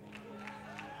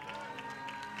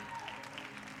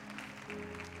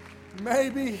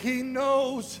 Maybe he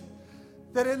knows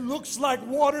that it looks like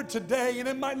water today and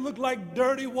it might look like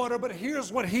dirty water, but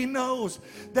here's what he knows,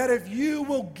 that if you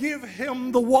will give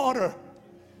him the water,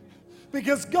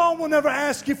 because God will never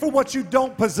ask you for what you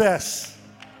don't possess,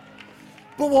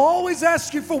 but will always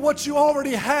ask you for what you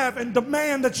already have and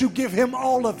demand that you give him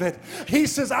all of it. He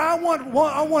says, I want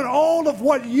all of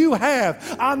what you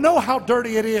have. I know how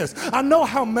dirty it is. I know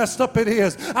how messed up it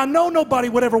is. I know nobody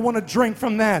would ever want to drink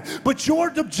from that. But your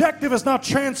objective is not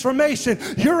transformation.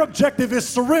 Your objective is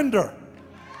surrender.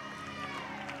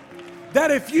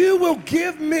 That if you will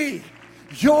give me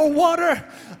your water,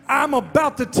 I'm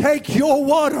about to take your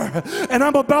water and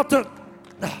I'm about to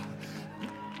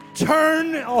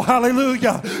turn, oh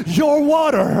hallelujah, your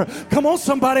water. Come on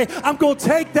somebody, I'm going to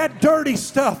take that dirty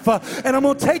stuff and I'm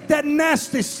going to take that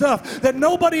nasty stuff that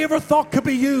nobody ever thought could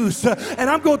be used, and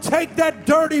I'm going to take that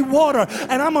dirty water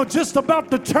and I'm just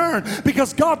about to turn,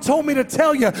 because God told me to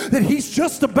tell you that he's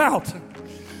just about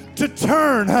to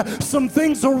turn some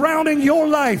things around in your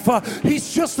life.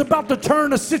 He's just about to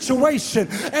turn a situation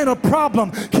and a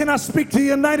problem. Can I speak to the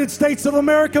United States of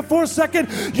America for a second?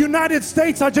 United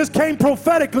States, I just came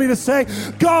prophetically to say,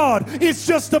 God is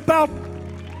just about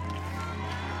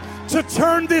to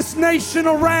turn this nation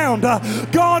around.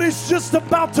 God is just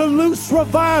about to loose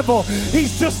revival.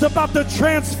 He's just about to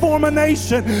transform a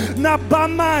nation, not by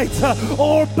might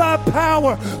or by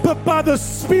power, but by the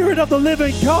Spirit of the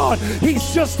living God.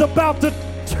 He's just about to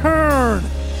turn.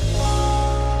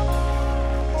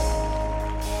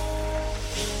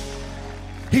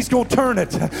 He's going to turn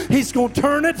it. He's going to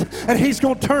turn it, and he's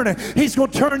going to turn it. He's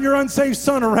going to turn your unsaved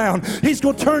son around. He's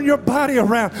going to turn your body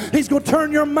around. He's going to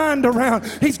turn your mind around.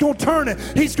 He's going to turn it.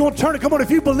 He's going to turn it. Come on,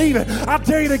 if you believe it, I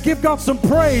dare you to give God some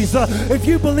praise. If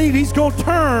you believe he's going to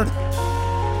turn.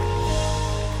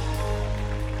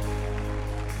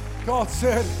 God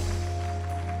said,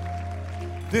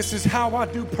 this is how I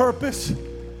do purpose.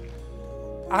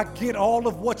 I get all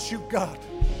of what you got,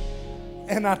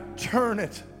 and I turn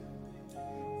it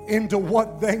into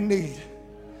what they need.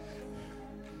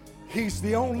 He's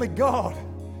the only God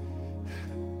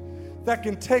that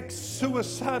can take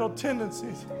suicidal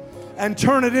tendencies and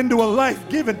turn it into a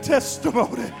life-giving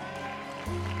testimony.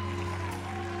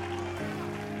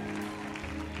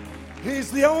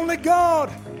 He's the only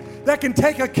God that can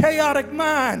take a chaotic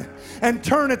mind and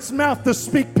turn its mouth to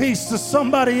speak peace to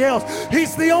somebody else.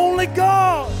 He's the only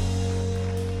God.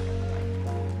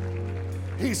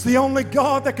 He's the only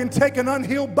God that can take an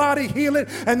unhealed body, heal it,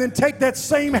 and then take that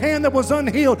same hand that was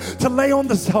unhealed to lay on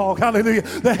the dog, hallelujah,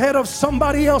 the head of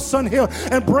somebody else unhealed,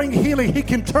 and bring healing. He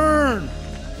can turn.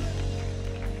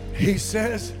 He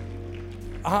says,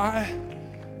 I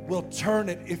will turn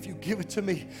it if you give it to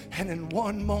me. And in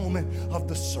one moment of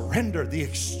the surrender, the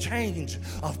exchange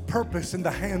of purpose in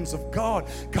the hands of God,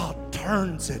 God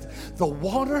turns it. The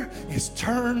water is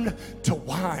turned to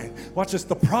wine. Watch this.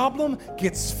 The problem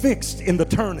gets fixed in the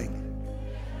turning.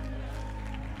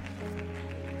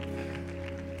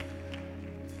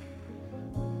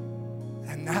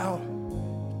 And now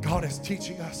God is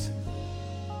teaching us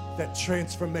that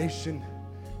transformation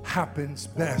happens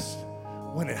best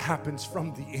when it happens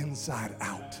from the inside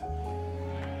out.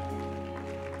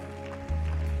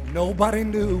 Nobody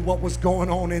knew what was going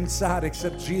on inside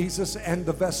except Jesus and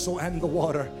the vessel and the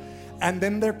water. And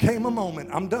then there came a moment,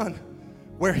 I'm done,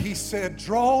 where he said,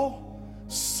 draw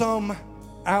some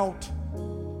out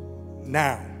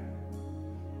now.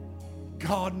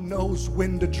 God knows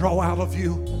when to draw out of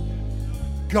you.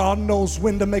 God knows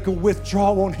when to make a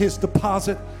withdrawal on his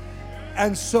deposit.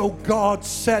 And so God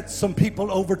set some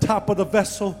people over top of the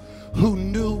vessel who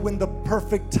knew when the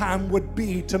perfect time would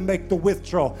be to make the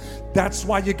withdrawal. That's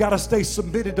why you got to stay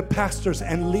submitted to pastors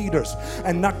and leaders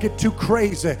and not get too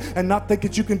crazy and not think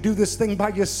that you can do this thing by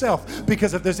yourself.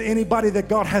 Because if there's anybody that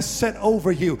God has set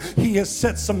over you, He has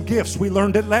set some gifts. We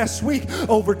learned it last week,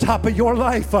 over top of your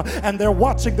life. And they're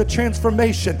watching the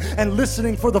transformation and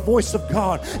listening for the voice of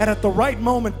God. And at the right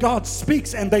moment, God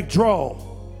speaks and they draw.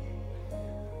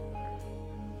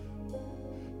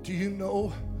 Do you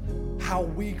know how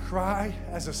we cry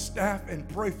as a staff and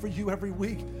pray for you every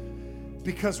week?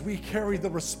 Because we carry the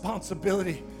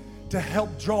responsibility to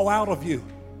help draw out of you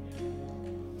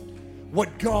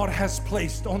what God has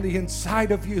placed on the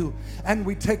inside of you, and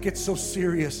we take it so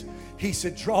serious. He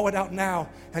said, draw it out now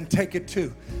and take it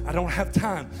too. I don't have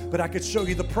time, but I could show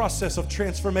you the process of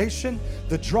transformation,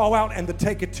 the draw out and the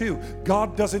take it too.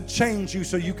 God doesn't change you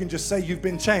so you can just say you've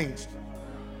been changed.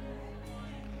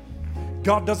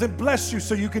 God doesn't bless you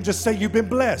so you can just say you've been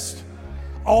blessed.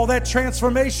 All that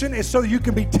transformation is so you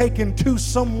can be taken to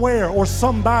somewhere or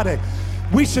somebody.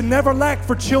 We should never lack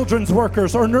for children's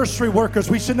workers or nursery workers.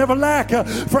 We should never lack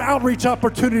for outreach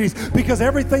opportunities, because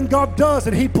everything God does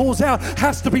and He pulls out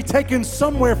has to be taken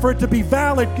somewhere for it to be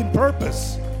valid in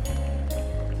purpose.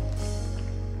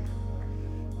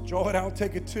 Draw it out,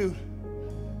 take it too.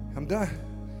 I'm done.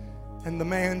 And the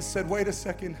man said, wait a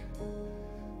second.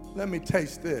 Let me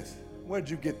taste this. Where'd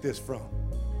you get this from?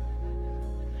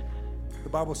 The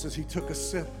Bible says he took a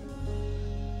sip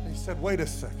and he said, wait a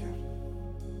second.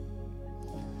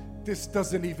 This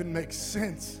doesn't even make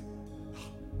sense.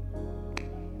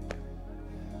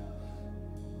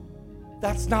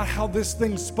 That's not how this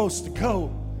thing's supposed to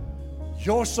go.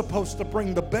 You're supposed to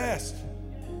bring the best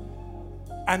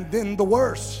and then the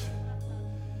worst.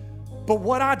 But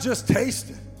what I just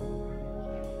tasted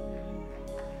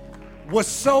was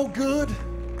so good.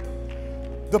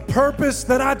 The purpose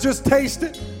that I just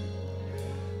tasted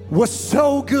was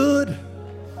so good.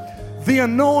 The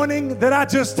anointing that I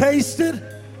just tasted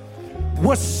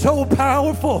was so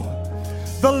powerful.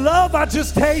 The love I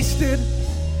just tasted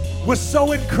was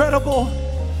so incredible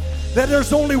that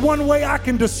there's only one way I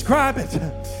can describe it.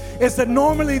 Is that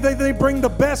normally they bring the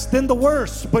best and the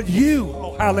worst, but you,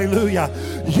 oh hallelujah,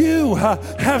 you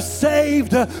have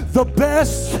saved the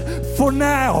best for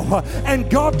now. And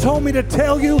God told me to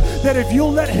tell you that if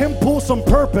you'll let Him pull some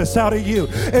purpose out of you,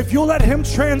 if you'll let Him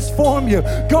transform you,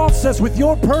 God says with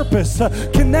your purpose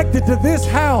connected to this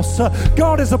house,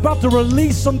 God is about to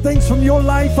release some things from your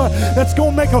life that's going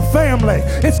to make a family.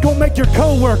 It's going to make your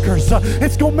co-workers.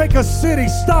 It's going to make a city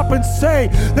stop and say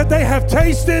that they have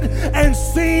tasted and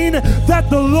seen that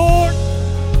the Lord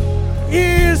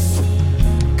is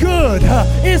good.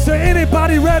 Is there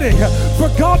anybody ready for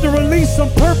God to release some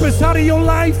purpose out of your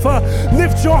life?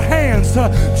 Lift your hands,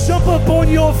 jump up on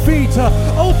your feet,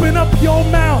 open up your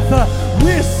mouth.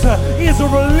 This is a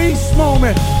release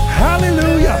moment.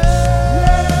 Hallelujah.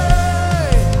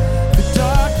 The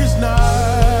darkest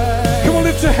night. Come on,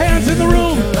 lift your hands in the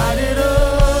room.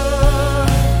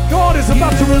 God is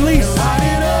about to release.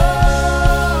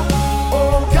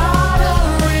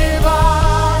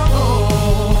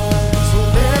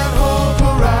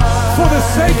 For the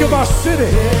sake of our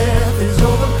city,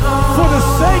 for the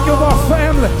sake of our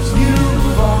families,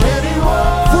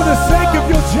 for the sake of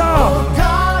your job,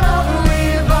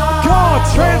 God,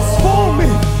 transform me.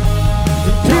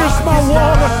 Here's my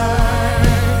water.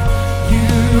 You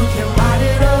can light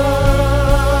it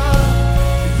up.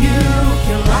 You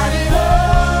can light it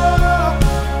up.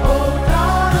 Oh,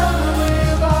 God of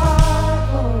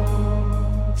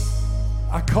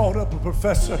revival. I called up a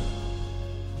professor,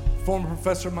 former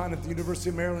professor of mine at the University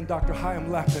of Maryland, Dr. Chaim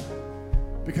Lapin,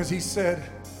 because he said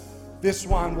this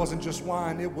wine wasn't just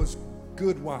wine, it was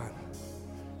good wine.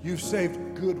 You've saved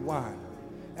good wine.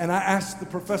 And I asked the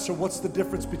professor, what's the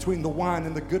difference between the wine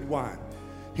and the good wine?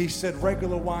 He said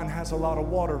regular wine has a lot of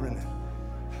water in it,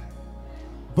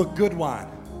 but good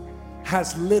wine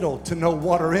has little to no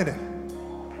water in it.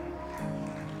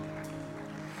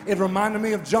 It reminded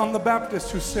me of John the Baptist,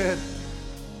 who said,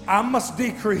 I must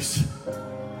decrease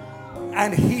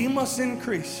and He must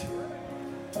increase.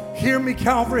 Hear me,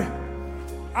 Calvary.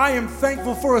 I am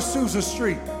thankful for Azusa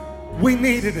Street. We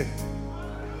needed it.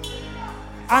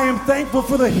 I am thankful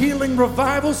for the healing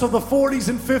revivals of the 40s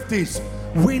and 50s.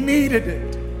 We needed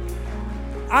it.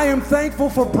 I am thankful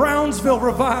for Brownsville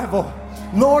revival.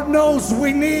 Lord knows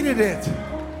we needed it.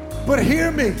 But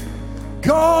hear me,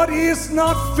 God is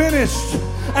not finished.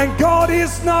 And God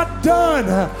is not done.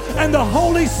 And the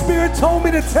Holy Spirit told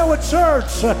me to tell a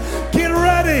church, get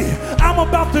ready. I'm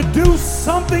about to do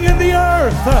something in the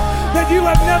earth that you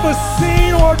have never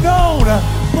seen or known.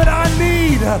 But I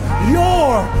need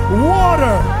your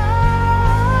water.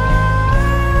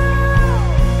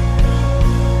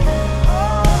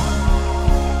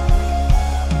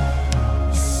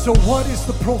 So what is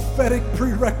the prophetic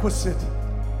prerequisite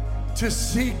to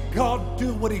see God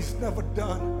do what he's never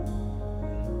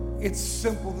done? It's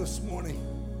simple this morning.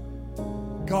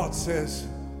 God says,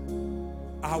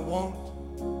 I want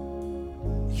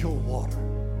your water.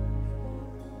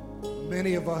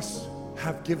 Many of us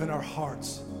have given our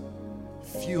hearts.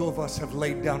 Few of us have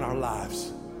laid down our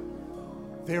lives.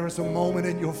 There is a moment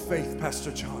in your faith,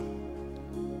 Pastor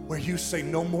John, where you say,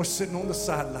 no more sitting on the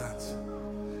sidelines.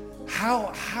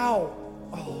 How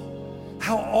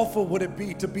awful would it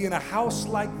be to be in a house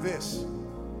like this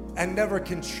and never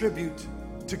contribute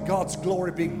to God's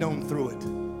glory being known through it?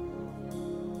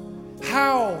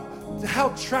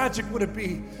 How tragic would it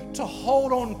be to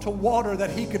hold on to water that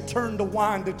he could turn to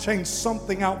wine to change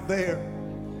something out there?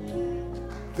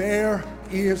 There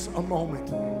is a moment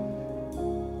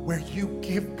where you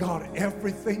give God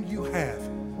everything you have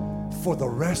for the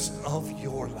rest of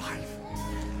your life.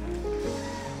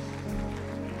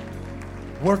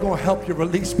 We're going to help you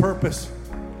release purpose,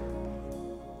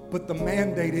 but the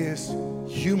mandate is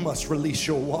you must release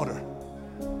your water.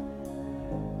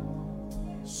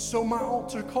 So my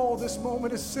altar call this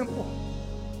moment is simple.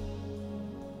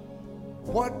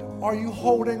 What are you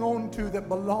holding on to that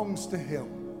belongs to him?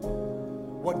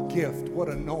 What gift, what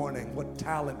anointing, what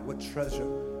talent, what treasure?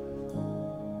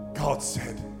 God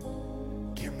said,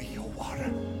 give me your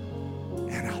water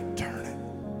and I'll turn it.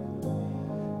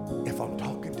 If I'm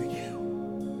talking to you,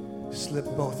 slip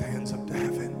both hands up to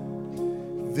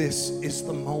heaven. This is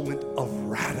the moment of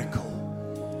radical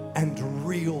and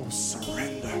real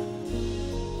surrender.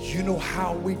 You know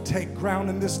how we take ground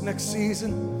in this next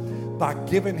season? By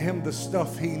giving him the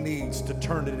stuff he needs to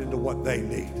turn it into what they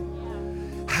need.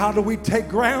 How do we take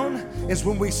ground? Is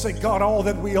when we say, God, all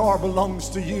that we are belongs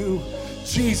to you.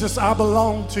 Jesus, I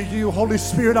belong to you. Holy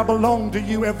Spirit, I belong to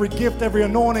you. Every gift, every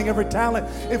anointing, every talent.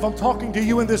 If I'm talking to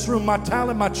you in this room, my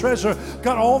talent, my treasure,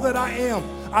 God, all that I am,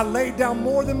 I lay down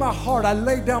more than my heart. I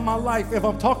lay down my life. If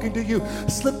I'm talking to you,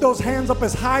 slip those hands up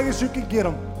as high as you can get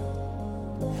them.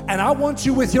 And I want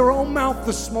you with your own mouth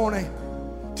this morning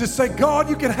to say, God,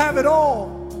 you can have it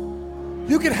all.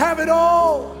 You can have it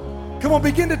all. Come on,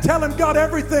 begin to tell him, God,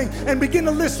 everything, and begin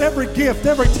to list every gift,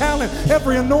 every talent,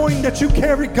 every anointing that you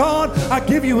carry. God, I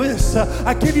give you this.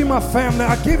 I give you my family.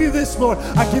 I give you this, Lord.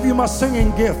 I give you my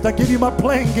singing gift. I give you my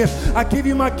playing gift. I give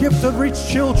you my gift to reach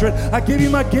children. I give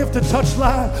you my gift to touch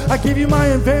lives. I give you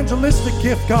my evangelistic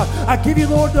gift, God. I give you,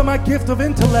 Lord, my gift of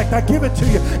intellect. I give it to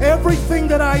you. Everything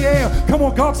that I am. Come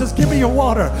on, God says, give me your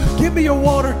water. Give me your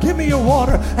water. Give me your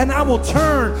water. And I will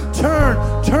turn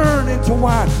into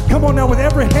wine. Come on now, with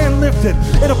every hand lifted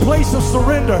in a place of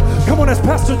surrender. Come on, as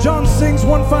Pastor John sings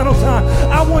one final time,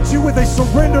 I want you with a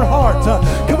surrendered heart.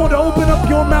 Come on, to open up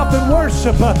your mouth and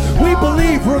worship. We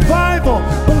believe revival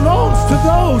belongs to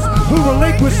those who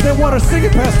relinquish their water. Sing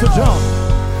it, Pastor John.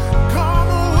 Come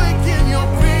awaken your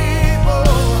people.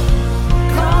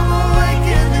 Come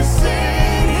awaken the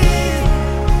city.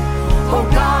 Oh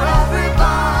God of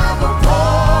revival,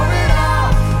 pour it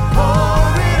out,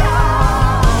 pour it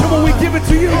out. Come on, we give it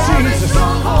to you, Jesus.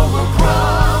 Stronghold will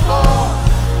crumble.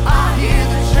 I hear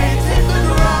the chains hit the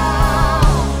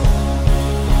ground.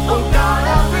 Oh God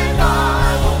of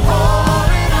revival,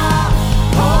 pour it out,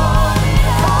 pour it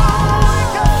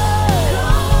out.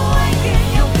 Come awaken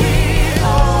your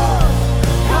people.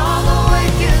 Come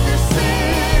awaken the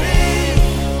city.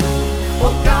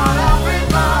 Oh God of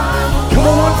revival, Come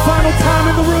on, one final time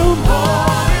in the room.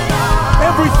 pour it out.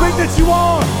 Everything that you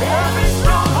are. Every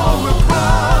stronghold will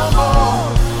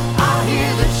crumble. I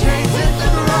hear the chains hit the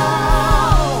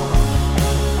ground.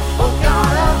 Oh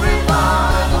God of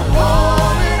revival,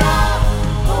 pour it out,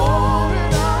 pour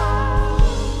it out.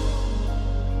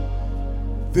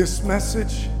 This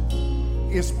message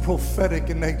is prophetic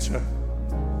in nature.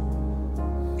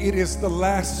 It is the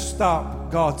last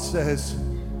stop, God says,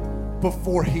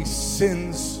 before he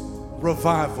sends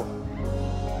revival.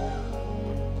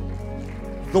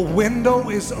 The window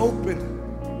is open,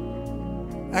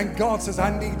 and God says,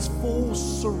 I need full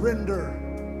surrender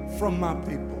from my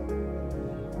people.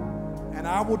 And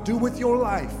I will do with your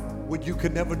life what you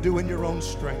could never do in your own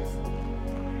strength.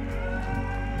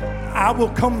 I will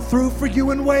come through for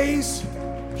you in ways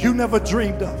you never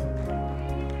dreamed of.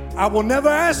 I will never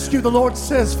ask you, the Lord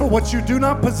says, for what you do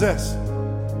not possess.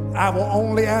 I will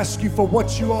only ask you for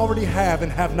what you already have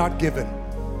and have not given.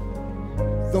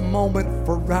 The moment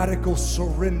for radical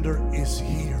surrender is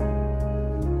here.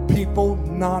 People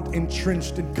not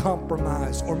entrenched in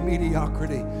compromise or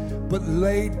mediocrity, but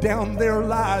laid down their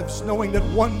lives knowing that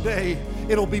one day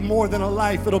It'll be more than a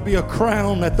life. It'll be a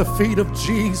crown at the feet of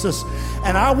Jesus.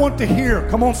 And I want to hear,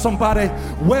 come on somebody,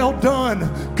 well done,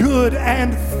 good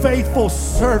and faithful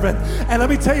servant. And let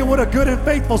me tell you what a good and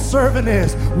faithful servant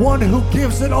is. One who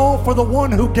gives it all for the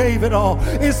one who gave it all.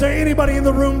 Is there anybody in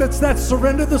the room that's that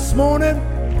surrendered this morning?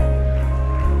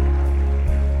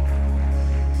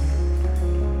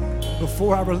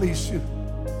 Before I release you,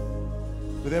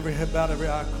 with every head bowed, every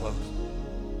eye closed,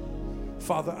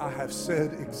 Father, I have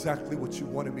said exactly what you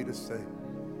wanted me to say.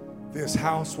 This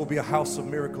house will be a house of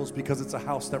miracles because it's a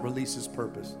house that releases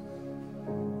purpose.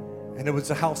 And it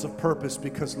was a house of purpose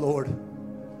because, Lord,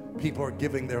 people are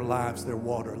giving their lives, their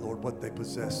water, Lord, what they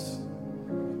possess.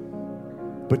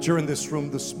 But you're in this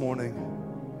room this morning,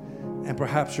 and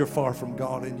perhaps you're far from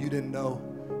God, and you didn't know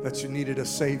that you needed a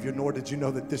Savior, nor did you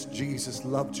know that this Jesus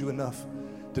loved you enough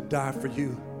to die for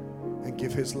you and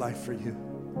give his life for you.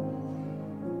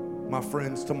 My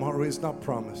friends, tomorrow is not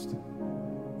promised.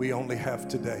 We only have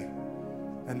today.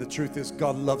 And the truth is,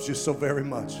 God loves you so very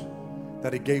much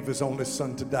that he gave his only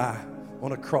son to die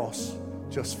on a cross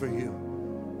just for you.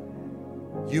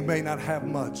 You may not have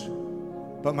much,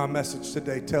 but my message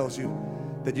today tells you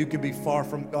that you can be far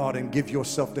from God and give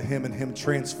yourself to him and him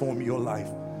transform your life.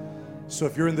 So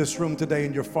if you're in this room today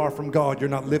and you're far from God, you're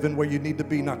not living where you need to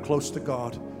be, not close to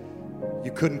God,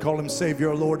 you couldn't call him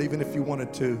Savior or Lord even if you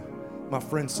wanted to. My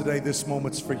friends, today this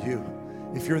moment's for you.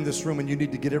 If you're in this room and you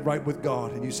need to get it right with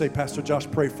God and you say, Pastor Josh,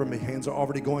 pray for me. Hands are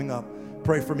already going up.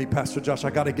 Pray for me, Pastor Josh. I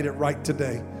got to get it right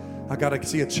today. I got to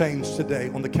see a change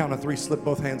today. On the count of 3, slip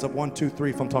both hands up. 1, 2, 3.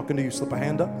 If I'm talking to you, slip a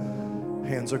hand up.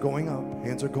 Hands are going up.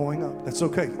 Hands are going up. That's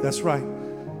okay. That's right.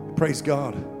 Praise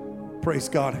God. Praise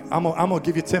God. I'm going to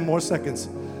give you 10 more seconds.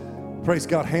 Praise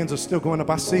God. Hands are still going up.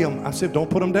 I see them. I said, don't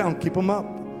put them down. Keep them up.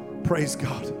 Praise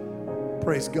God.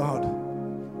 Praise God.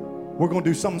 We're going to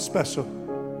do something special.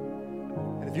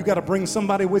 And if you got to bring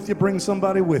somebody with you, bring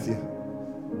somebody with you.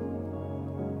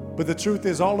 But the truth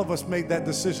is, all of us made that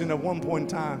decision at one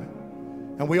point in time.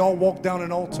 And we all walked down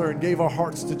an altar and gave our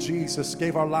hearts to Jesus,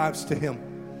 gave our lives to him.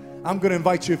 I'm going to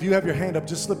invite you, if you have your hand up,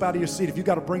 just slip out of your seat. If you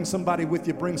got to bring somebody with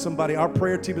you, bring somebody. Our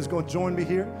prayer team is going to join me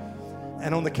here.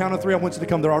 And on the count of 3, I want you to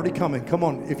come. They're already coming. Come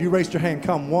on. If you raised your hand,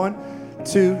 come. 1,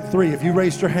 2, 3. If you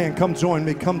raised your hand, come join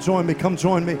me. Come join me. Come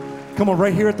join me. Come on,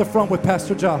 right here at the front with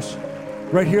Pastor Josh.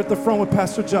 Right here at the front with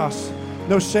Pastor Josh.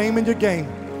 No shame in your game.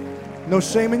 No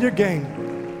shame in your game.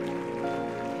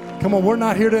 Come on, we're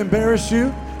not here to embarrass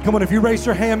you. Come on, if you raise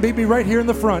your hand, meet me right here in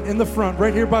the front,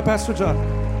 right here by Pastor Josh.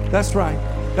 That's right.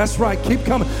 That's right. Keep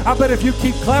coming. I bet if you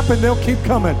keep clapping, they'll keep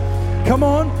coming. Come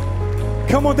on.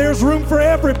 Come on, there's room for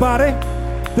everybody.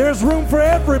 There's room for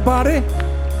everybody.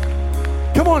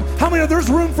 Come on, how many of there's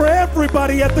room for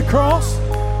everybody at the cross?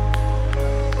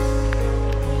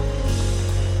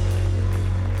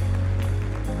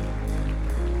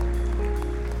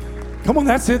 Come on,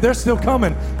 that's it. They're still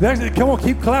coming. Come on,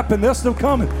 keep clapping. They're still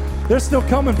coming. They're still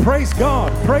coming. Praise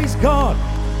God. Praise God.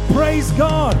 Praise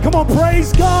God. Come on,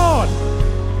 praise God.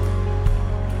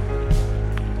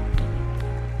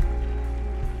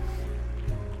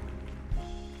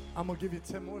 I'm going to give you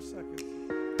 10 more seconds.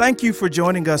 Thank you for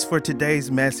joining us for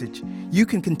today's message. You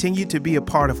can continue to be a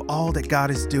part of all that God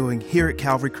is doing here at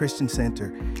Calvary Christian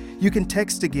Center. You can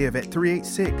text to give at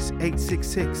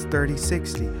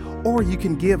 386-866-3060, or you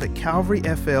can give at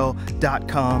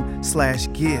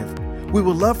calvaryfl.com/give. We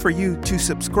would love for you to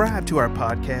subscribe to our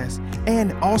podcast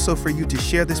and also for you to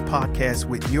share this podcast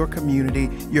with your community,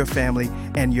 your family,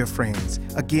 and your friends.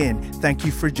 Again, thank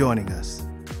you for joining us.